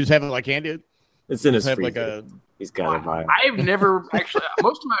you just have it like handy? It's in his have freezer. He's got it by. I've never actually.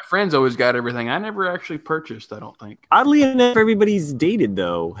 Most of my friends always got everything. I never actually purchased. I don't think. Oddly enough, everybody's dated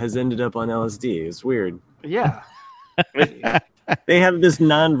though has ended up on LSD. It's weird. Yeah. They have this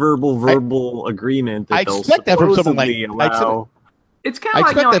verbal agreement that I expect that from someone like. Allow... It's kind I of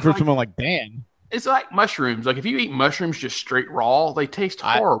expect that from someone like Dan. It's like mushrooms. Like if you eat mushrooms just straight raw, they taste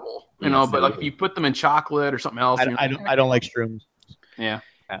horrible. But like if you put them in chocolate or something else, I don't like shrooms. Yeah.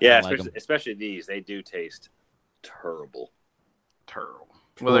 Yeah, especially these. They do taste terrible. Terrible.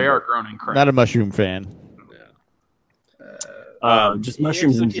 Well, they are grown in crap. Not a mushroom fan. Just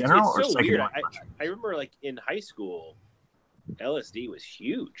mushrooms in general, it's so or weird. psychedelic? I remember, like in high school, LSD was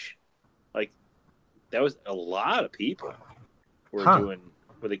huge. Like that was a lot of people were doing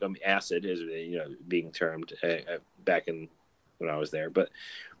what they call acid, is being termed back in when I was there. But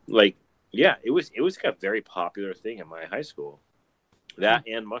like, yeah, it was like a very popular thing in my high school. That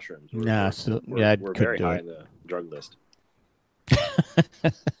and mushrooms were very high in the drug list.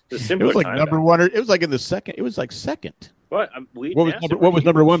 It was like number one. It was like in the second. It was like second. What? What was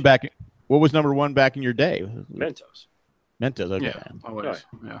number one back? What was number one back in your day? Mentos. Okay. Yeah. Always.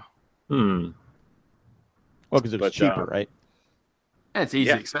 Yeah. Well, because it was cheaper, right? And it's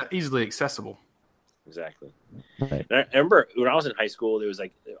easy, easily accessible. Exactly. Right. And I remember when I was in high school, there was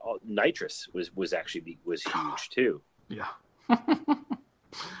like nitrous was huge too. Yeah.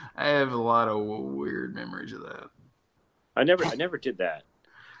 I have a lot of weird memories of that. I never did that.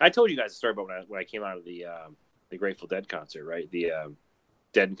 I told you guys a story about when I came out of the Grateful Dead concert, right? The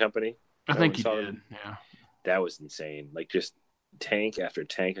Dead and Company. I think you did. Yeah. That was insane. Like just tank after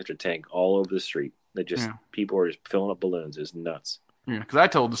tank after tank all over the street. People were just filling up balloons. It was nuts. Yeah, because I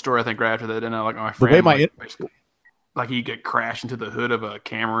told the story I think right after that, didn't I? Like my friend, like he could crash into the hood of a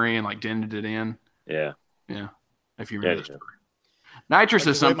Camry and like dented it in. Yeah. Yeah. If you remember the story. Nitrous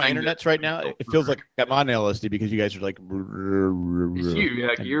is something. My internet's right now. It feels like I'm on LSD because you guys are like. It's you.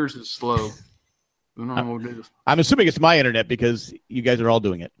 Like yours is slow. I don't know what it is. I'm assuming it's my internet because you guys are all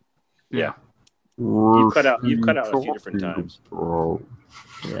doing it. Yeah. You've cut out a few different times.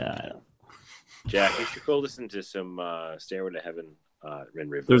 Yeah. I know. Jack, you should go listen to some Stairway to Heaven in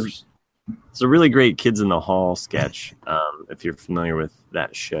reverse. There's a really great Kids in the Hall sketch, if you're familiar with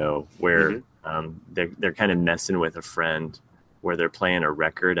that show, where they're kind of messing with a friend, where they're playing a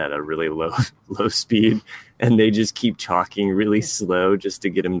record at a really low speed, and they just keep talking really slow just to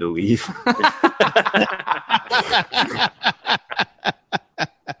get him to leave.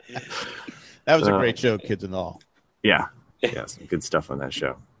 That was a great show, Kids in the Hall. Yeah, some good stuff on that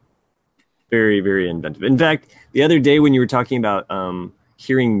show. Very, very inventive. In fact, the other day when you were talking about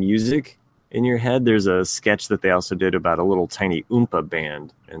hearing music in your head, there's a sketch that they also did about a little tiny Oompa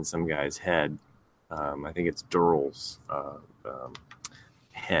band in some guy's head. I think it's Durrell's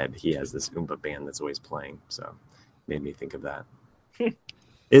head. He has this Oompa band that's always playing, so made me think of that.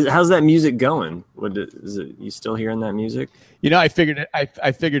 How's that music going? Is it? You still hearing that music? I figured it.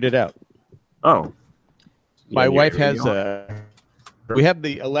 I figured it out. Oh, my wife has We have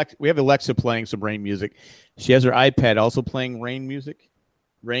Alexa playing some rain music. She has her iPad also playing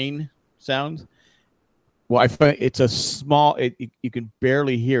rain sounds. Well, I find it's a small. You can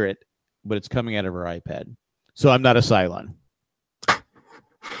barely hear it, but it's coming out of her iPad. So I'm not a Cylon.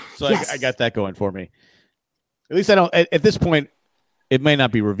 So yes. I got that going for me. At least I don't. At this point, it may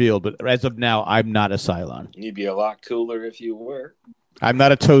not be revealed, but as of now, I'm not a Cylon. You'd be a lot cooler if you were. I'm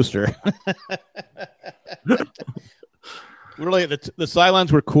not a toaster. Really, the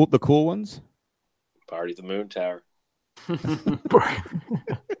Cylons were cool. The cool ones. Party at the Moon Tower.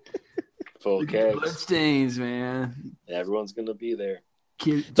 Full kegs. Bloodstains, man. Everyone's gonna be there.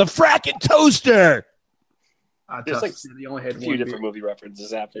 It's a fracking toaster. There's like a few different movie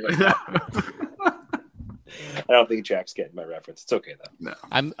references happening. I don't think Jack's getting my reference. It's okay though. No,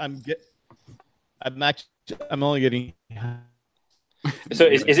 I'm only getting. So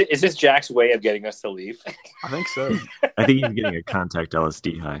is this Jack's way of getting us to leave? I think so. I think he's getting a contact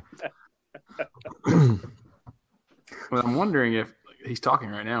LSD high. Well, I'm wondering if he's talking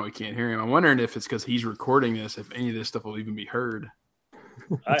right now. We can't hear him. I'm wondering if it's because he's recording this, if any of this stuff will even be heard.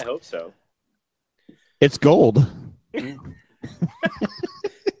 I hope so. It's gold. At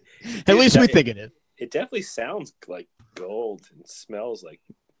least we think it is. It definitely sounds like gold and smells like.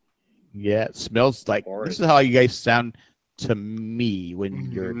 Yeah, it smells like. Orange. This is how you guys sound to me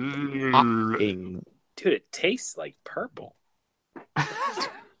when you're talking. Dude, it tastes like purple.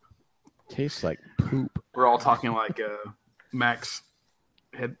 Tastes like poop. We're all talking like Max.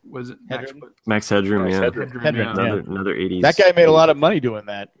 Was it Max Headroom? Yeah, Headroom, another 80s. That guy made a lot of money doing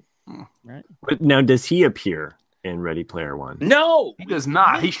that. Right. But now, does he appear in Ready Player One? No, he does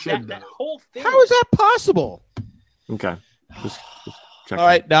not. He should. That whole thing. How is that possible? Okay. Just all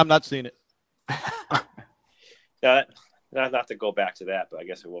right, now I'm not seeing it. Not to go back to that, but I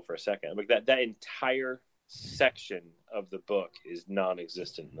guess I will for a second. Like that entire section of the book is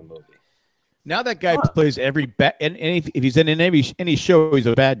non-existent in the movie. Now that guy plays every and if he's in any show, he's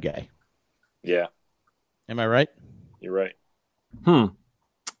a bad guy. Yeah. Am I right? You're right.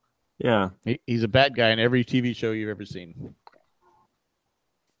 Yeah. He's a bad guy in every TV show you've ever seen.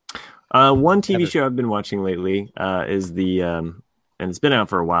 One TV show I've been watching lately is the, and it's been out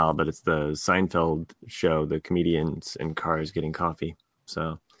for a while, but it's the Seinfeld show, the comedians in cars getting coffee.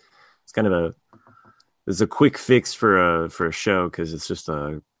 So it's kind of it's a quick fix for a show because it's just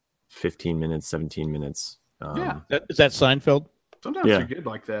 15 minutes, 17 minutes. Is that Seinfeld? Sometimes they're good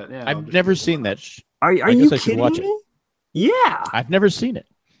like that. Yeah, I've never seen that. Are you kidding me? Yeah, I've never seen it.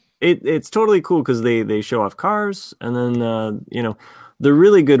 It's totally cool because they show off cars, and then the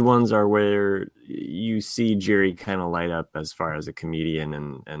really good ones are where you see Jerry kind of light up as far as a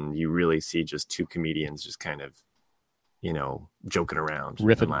comedian, and you really see just two comedians just kind of joking around,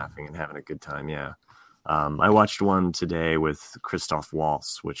 riffing, and laughing, and having a good time. Yeah. I watched one today with Christoph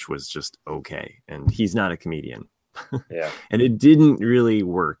Waltz, which was just okay. And he's not a comedian. Yeah. And it didn't really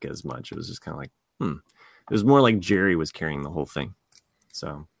work as much. It was just kind of like, It was more like Jerry was carrying the whole thing.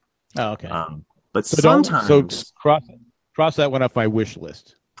 So. Oh, okay. But so sometimes. Cross that one off my wish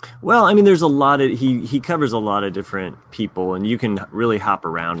list. Well, I mean, there's a lot of, he covers a lot of different people, and you can really hop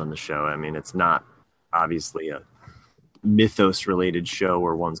around on the show. I mean, it's not obviously a mythos related show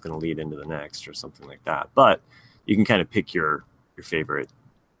where one's going to lead into the next or something like that, but you can kind of pick your favorite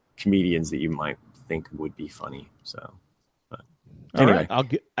comedians that you might think would be funny. So but anyway,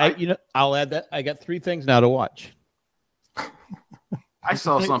 I'll add that. I got 3 things now to watch. I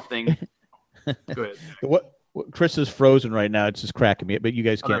saw something. Go ahead. What Chris is frozen right now. It's just cracking me, but you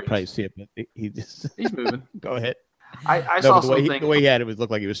guys can't probably see it. But he's moving. Go ahead. I saw something. The way he had it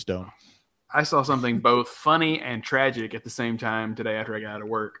looked like he was stoned. I saw something both funny and tragic at the same time today after I got out of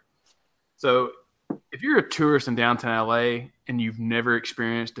work. So if you're a tourist in downtown LA and you've never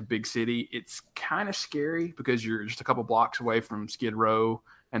experienced a big city, it's kind of scary because you're just a couple blocks away from Skid Row,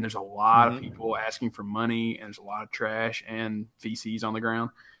 and there's a lot of people asking for money, and there's a lot of trash and feces on the ground.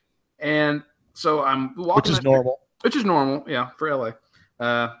 And so I'm walking. Which is normal, yeah, for LA.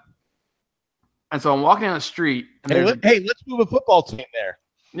 And so I'm walking down the street. And let's move a football team there.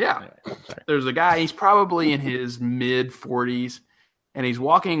 Yeah. There's a guy, he's probably in his mid-40s, and he's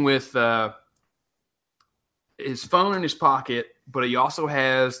walking with his phone in his pocket, but he also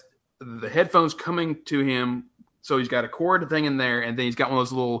has the headphones coming to him. So he's got a cord thing in there, and then he's got one of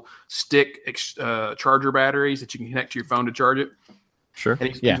those little stick charger batteries that you can connect to your phone to charge it. Sure.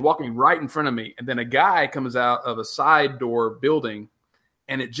 And he's walking right in front of me, and then a guy comes out of a side door building,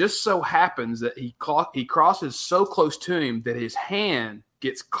 and it just so happens that he crosses so close to him that his hand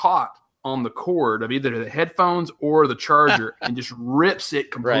gets caught on the cord of either the headphones or the charger and just rips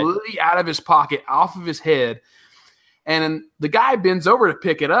it completely out of his pocket, off of his head. And the guy bends over to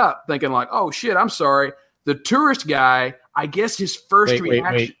pick it up, thinking like, oh, shit, I'm sorry. The tourist guy, I guess his first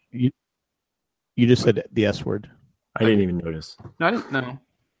reaction. Wait. You just said the S word. I didn't even notice. No, I didn't. No.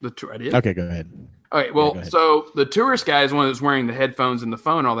 I did. Okay, go ahead. Okay, well, so the tourist guy is one that's wearing the headphones and the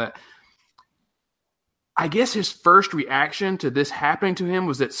phone and all that. I guess his first reaction to this happening to him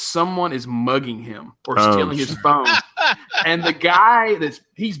was that someone is mugging him or stealing his phone. And the guy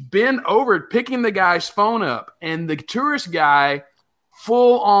he's bent over picking the guy's phone up, and the tourist guy,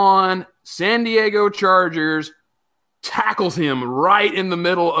 full on San Diego Chargers, tackles him right in the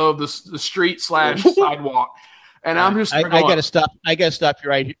middle of the street / sidewalk. And I'm just I gotta stop. I gotta stop you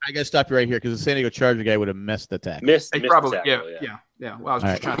right here. Because the San Diego Charger guy would have missed the tackle. Missed probably, the tackle, yeah. Well, I was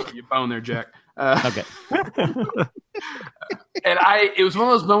just trying to get your bone there, Jack. Okay. And it was one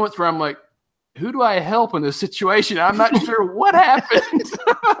of those moments where I'm like, who do I help in this situation? I'm not sure what happened.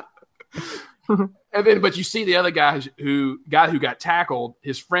 And then, but you see the other guy who got tackled,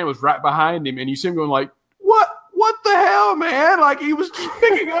 his friend was right behind him, and you see him going like, what the hell, man? Like, he was just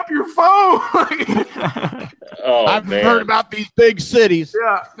picking up your phone. I've heard about these big cities.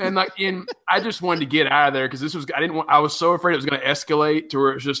 Yeah, and I just wanted to get out of there because I was so afraid it was going to escalate to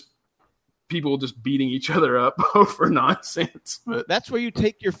where it's just people just beating each other up over nonsense. But that's where you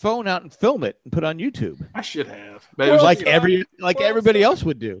take your phone out and film it and put on YouTube. I should have, but it was like everybody else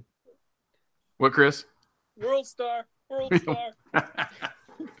would do. What, Chris? World star.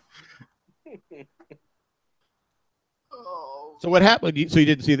 So what happened? So you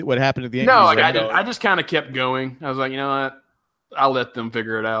didn't see what happened at the end? No, like I just kind of kept going. I was like, you know what? I'll let them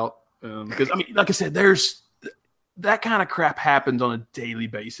figure it out. Because I mean, like I said, there's that kind of crap happens on a daily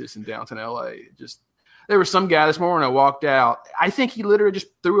basis in downtown LA. There was some guy this morning. I walked out. I think he literally just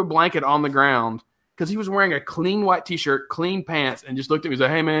threw a blanket on the ground because he was wearing a clean white T-shirt, clean pants, and just looked at me and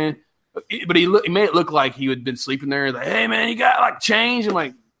said, "Hey man," but he made it look like he had been sleeping there. He's like, "Hey man, you got like change?" I'm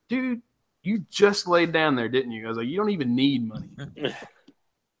like, "Dude, you just laid down there, didn't you?" I was like, "You don't even need money."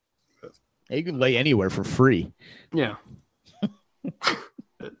 You can lay anywhere for free. Yeah.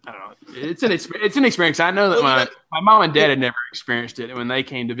 I don't know. It's an experience. I know that my mom and dad had never experienced it, and when they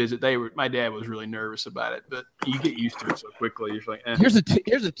came to visit, my dad was really nervous about it. But you get used to it so quickly. You're like, eh. Here's a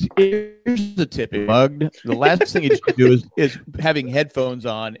tip. Mugged. The last thing you should do is having headphones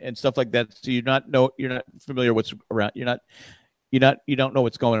on and stuff like that, so you're not familiar what's around. You don't know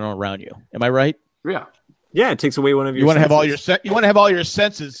what's going on around you. Am I right? Yeah. Yeah, it takes away one of your. You want to have all senses. you want to have all your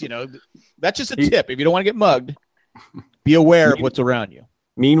senses. That's just a tip. If you don't want to get mugged, be aware of what's around you.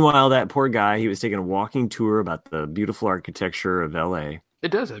 Meanwhile, that poor guy, he was taking a walking tour about the beautiful architecture of LA. It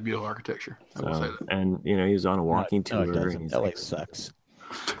does have beautiful architecture. I will say that. And he was on a walking tour. And LA sucks.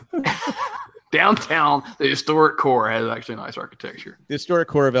 Downtown, the historic core has actually nice architecture. The historic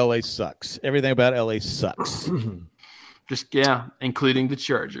core of LA sucks. Everything about LA sucks. Just including the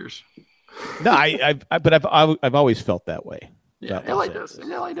Chargers. No, but I've always felt that way. Yeah, LA does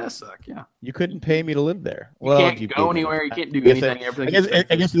suck. Yeah, you couldn't pay me to live there. You can't go anywhere. You can't do anything. Everything. I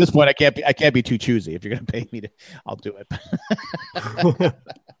guess at this point, I can't be too choosy. If you're going to pay me I'll do it.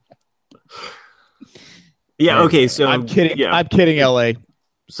 Yeah. Okay. So I'm kidding. Yeah. I'm kidding. LA.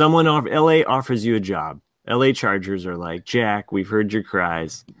 LA offers you a job. LA Chargers are like, Jack, we've heard your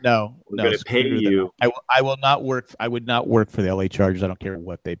cries. No, we're going to pay you. I will not work. I would not work for the LA Chargers. I don't care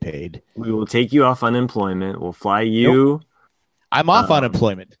what they paid. We will take you off unemployment. We'll fly you. Nope. I'm off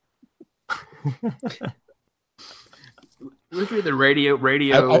unemployment. Look at the radio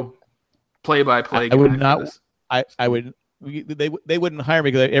play-by-play. I would not. I would. They wouldn't hire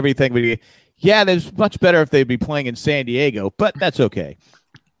me because everything would be. Yeah, there's much better if they'd be playing in San Diego, but that's okay.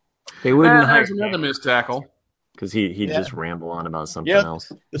 They wouldn't hire another missed tackle because he'd just ramble on about something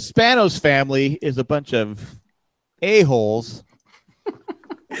else. The Spanos family is a bunch of a-holes.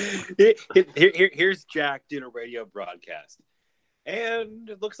 Here's Jack doing a radio broadcast. And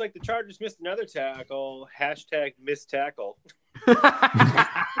it looks like the Chargers missed another tackle. # missed tackle.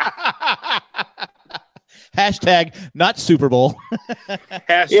 # not Super Bowl.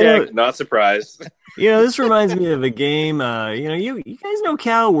 # not surprised. This reminds me of a game. You guys know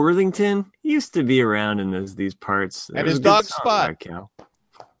Cal Worthington? He used to be around in these parts. And his dog Spot. Cal.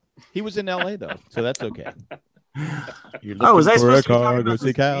 He was in LA though, so that's okay. Was I supposed to go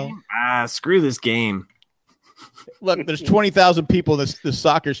see Cal? Screw this game. Look, there's 20,000 people in this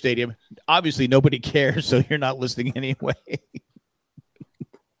soccer stadium. Obviously, nobody cares, so you're not listening anyway.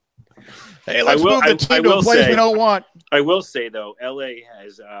 Hey, let's move the team to a place we don't want. I will say, though, LA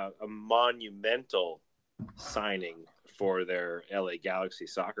has a monumental signing for their LA Galaxy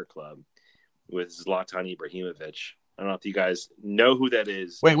Soccer Club with Zlatan Ibrahimovic. I don't know if you guys know who that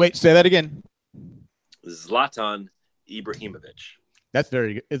is. Wait, say that again. Zlatan Ibrahimovic. That's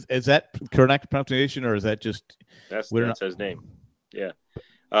very good. Is that correct pronunciation, or is that just... That's his name. Yeah.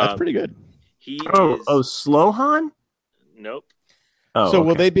 That's pretty good. Slohan? Nope. Oh, so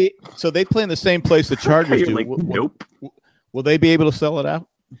will they be? So they play in the same place the Chargers do. Nope. Will they be able to sell it out?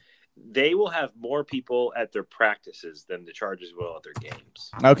 They will have more people at their practices than the Chargers will at their games.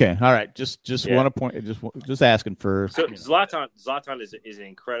 Okay, all right. Just want to point. Just asking for. So Zlatan is an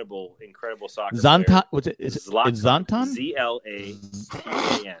incredible soccer player. What's it? Is Zlatan?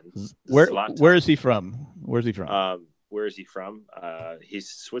 Zlatan. Where is he from? Where's he from? Where is he from? He's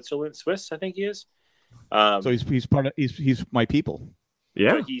Swiss, I think he is. So he's part of. He's my people.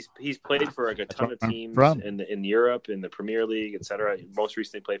 Yeah, he's played for a ton of teams in Europe, in the Premier League, etc. Most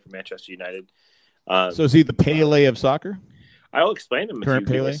recently played for Manchester United. So is he the Pele of soccer? I'll explain him if you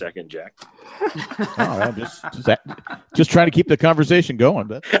give me a second, Jack. I'm just trying to keep the conversation going.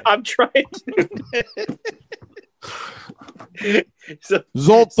 But I'm trying to.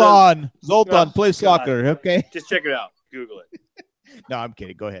 Zoltan plays soccer. Okay, just check it out. Google it. No, I'm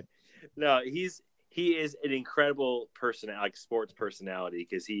kidding. Go ahead. No, he is an incredible sports personality,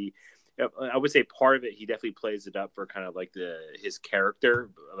 because I would say part of it, he definitely plays it up for kind of like his character,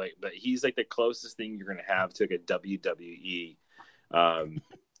 but he's like the closest thing you're going to have to like a WWE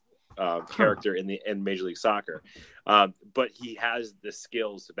character in Major League Soccer. But he has the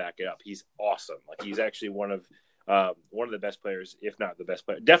skills to back it up. He's awesome. Like he's actually one of the best players, if not the best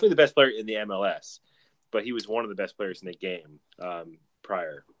player, definitely the best player in the MLS. But he was one of the best players in the game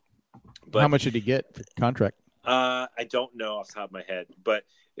prior. But how much did he get for contract? I don't know off the top of my head, but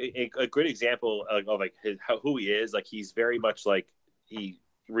a good example of like who he is. Like he's very much like he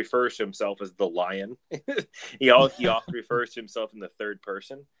refers to himself as the Lion. he often refers to himself in the third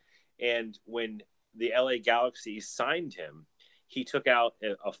person. And when the LA Galaxy signed him, he took out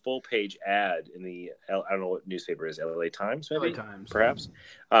a full page ad in the I don't know what newspaper it is, LA Times, maybe? LA Times, perhaps.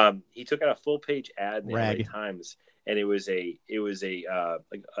 He took out a full page ad in the LA Times, and it was a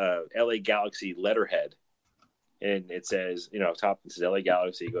LA Galaxy letterhead, and it says, top it says LA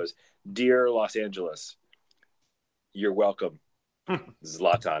Galaxy. He goes, "Dear Los Angeles, you're welcome,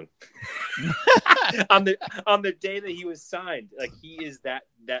 Zlatan." on the day that he was signed, like he is that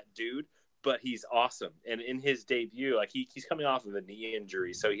dude. But he's awesome. And in his debut, like he's coming off of a knee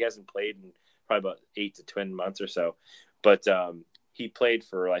injury, so he hasn't played in probably about 8 to 10 months or so. But he played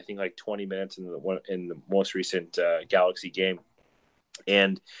for, I think, like 20 minutes in the most recent Galaxy game.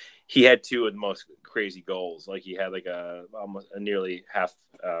 And he had 2 of the most crazy goals. Like he had like almost a nearly half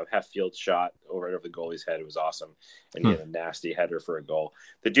field shot over the goalie's head. It was awesome. And he had a nasty header for a goal.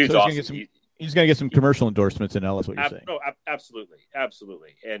 The dude's awesome. He's going to get some commercial endorsements in LA, is what you're saying. Oh,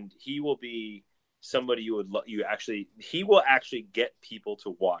 absolutely. And he will be somebody he will actually get people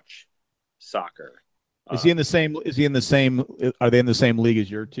to watch soccer. Is he in the same? Are they in the same league as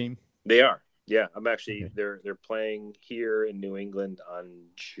your team? They are. Yeah, I'm actually. Okay. They're playing here in New England on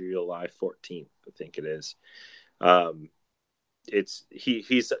July 14th. I think it is.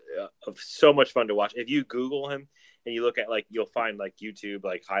 He's so much fun to watch. If you Google him and you look at you'll find YouTube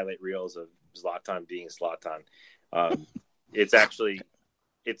highlight reels of Zlatan being Zlatan.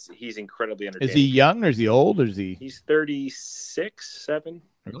 He's incredibly entertaining. Is he young or is he old or is he? He's 36, 7.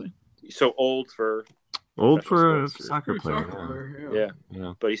 Really? So old for a soccer player.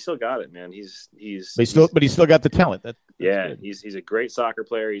 Yeah. But he's still got it, man. He's still got the talent. He's a great soccer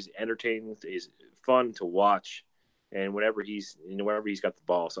player. He's entertaining. He's fun to watch. And whenever he's got the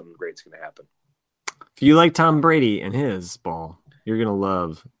ball, something great's going to happen. If you like Tom Brady and his ball, you're going to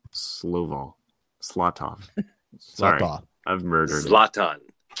love Zlatov. Sorry, I've murdered Zlatan.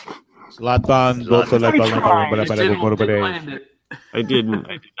 I did not.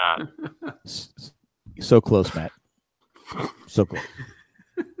 So close, Matt. So close.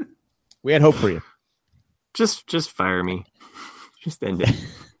 We had hope for you. Just fire me. Just end it.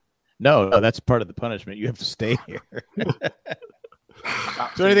 No, that's part of the punishment. You have to stay here.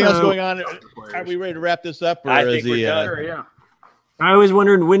 So anything else going on? Are we ready to wrap this up? Or I think we're done. Yeah. I was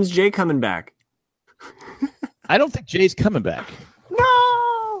wondering, when's Jay coming back? I don't think Jay's coming back.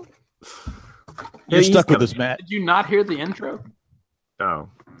 No. You're stuck with us, Matt. Did you not hear the intro? Oh,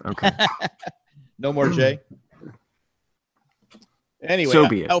 okay. No more Jay. Anyway, so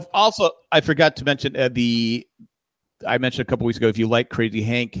be it. Also, I forgot to mention I mentioned a couple weeks ago, if you like Crazy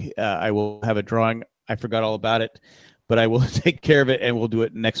Hank, I will have a drawing. I forgot all about it, but I will take care of it, and we'll do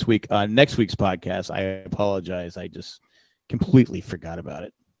it next week on next week's podcast. I apologize. I just completely forgot about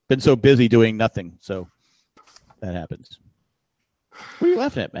it. Been so busy doing nothing, so that happens. What are you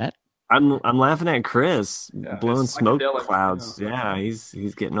laughing at, Matt? I'm laughing at Chris blowing smoke clouds. Yeah, he's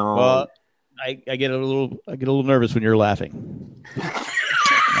getting all. Well, I get a little nervous when you're laughing on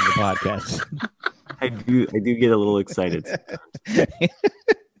the podcast. I do get a little excited.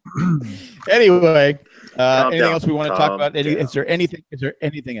 Anyway, anything else we want to talk about? Is there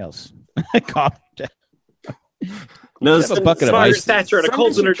anything else? Calm down. No, it's a bucket of Margaret Thatcher at a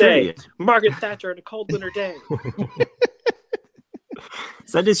cold winter day. Margaret Thatcher at a cold winter day.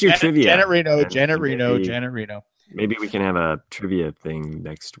 Send us your trivia. Janet Reno. Maybe we can have a trivia thing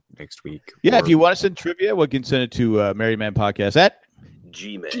next week. Yeah, if you want to send trivia, we can send it to marriedmanpodcast at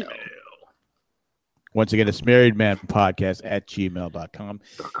Gmail. Once again, it's marriedmanpodcast at gmail.com.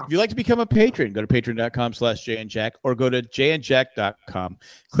 If you'd like to become a patron, go to patreon.com/jayandjack or go to jayandjack.com.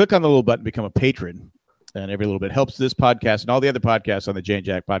 Click on the little button, become a patron. And every little bit helps this podcast and all the other podcasts on the Jay and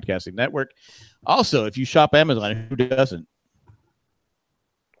Jack Podcasting Network. Also, if you shop Amazon, who doesn't?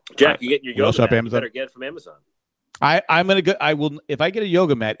 Jack, you get your yoga mat. Amazon. You better get it from Amazon. I'm gonna go. I will if I get a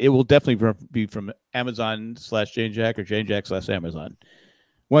yoga mat. It will definitely be from Amazon/Jay and Jack or Jay and Jack/Amazon.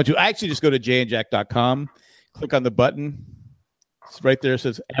 Want to actually just go to jayandjack.com, click on the button. It's right there. It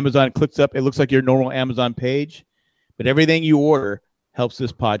says Amazon. Clicks up. It looks like your normal Amazon page, but everything you order helps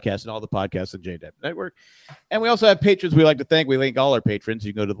this podcast and all the podcasts in JDEP Network. And we also have patrons we like to thank. We link all our patrons.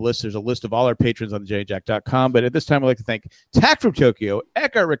 You can go to the list. There's a list of all our patrons on JJack.com. But at this time, we'd like to thank Tack from Tokyo,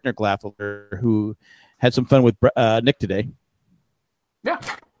 Eckhart Rickner Glaffler, who had some fun with Nick today. Yeah.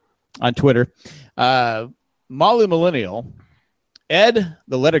 On Twitter. Molly Millennial, Ed,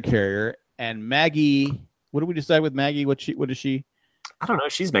 the letter carrier, and Maggie. What did we decide with Maggie? What is she? I don't know.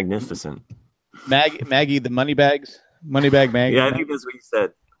 She's magnificent. Maggie, the Moneybag Maggie. Yeah, I think that's what you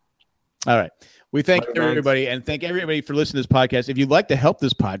said. All right. We thank everybody and thank everybody for listening to this podcast. If you'd like to help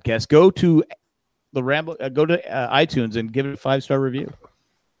this podcast, go to iTunes and give it a 5-star review.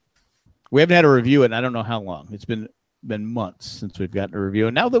 We haven't had a review in I don't know how long. It's been months since we've gotten a review.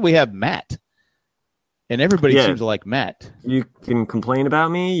 And now that we have Matt, and everybody seems to like Matt. You can complain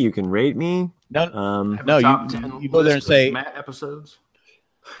about me. You can rate me. No, you go there and say Matt episodes.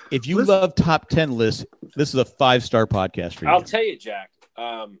 If you love top 10 lists, this is a 5-star podcast for you. I'll tell you, Jack.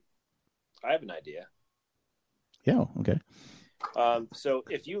 I have an idea. Yeah, okay. So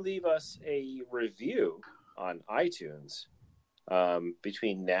if you leave us a review on iTunes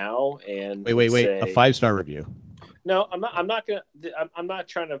between now and wait, a 5-star review. No, I'm not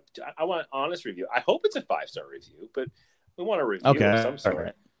trying to. I want an honest review. I hope it's a 5-star review, but we want a review of some sort.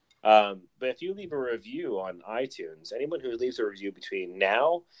 Right. But if you leave a review on iTunes, anyone who leaves a review between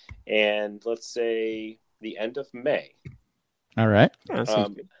now and let's say the end of May, all right,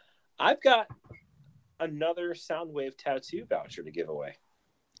 I've got another Soundwave tattoo voucher to give away.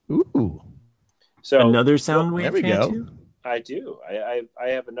 Ooh, so another Soundwave there we tattoo? Go. I do. I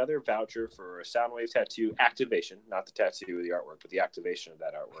have another voucher for a Soundwave tattoo activation, not the tattoo of the artwork, but the activation of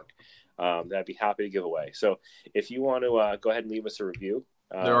that artwork. That I'd be happy to give away. So if you want to go ahead and leave us a review.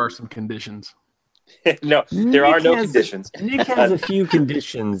 There are some conditions. No, there are no conditions. Nick has a few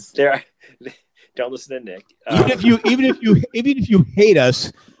conditions. Don't listen to Nick. Even if you hate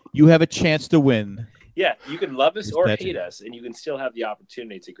us, you have a chance to win. Yeah, you can love us or hate us, and you can still have the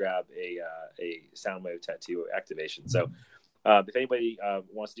opportunity to grab a Soundwave tattoo activation. So, if anybody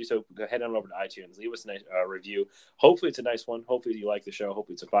wants to do so, go head on over to iTunes, leave us a nice review. Hopefully, it's a nice one. Hopefully, you like the show.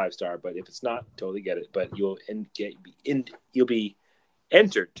 Hopefully, it's a 5-star. But if it's not, totally get it. But you'll be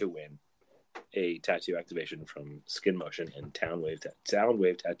entered to win a tattoo activation from Skin Motion and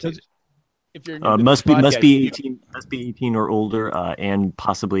Soundwave Tattoos. If you're must be 18 or older, and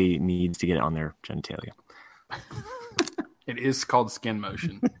possibly needs to get it on their genitalia. It is called Skin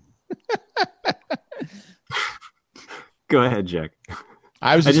Motion. Go ahead, Jack.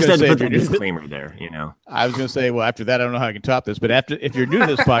 I just had to put the new disclaimer there. I was going to say, well, after that, I don't know how I can top this. But if you're new to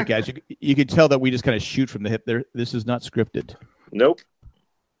this podcast, you can tell that we just kind of shoot from the hip. There, this is not scripted. Nope.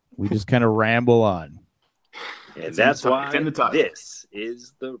 We just kind of ramble on. And that's why this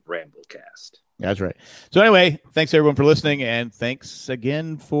is the Ramblecast. That's right. So anyway, thanks everyone for listening, and thanks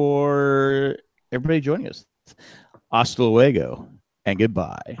again for everybody joining us. Hasta luego, and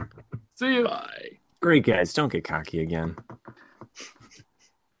goodbye. See you. Bye. Great, guys. Don't get cocky again.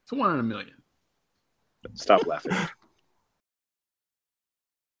 It's 1 in a million. Stop laughing.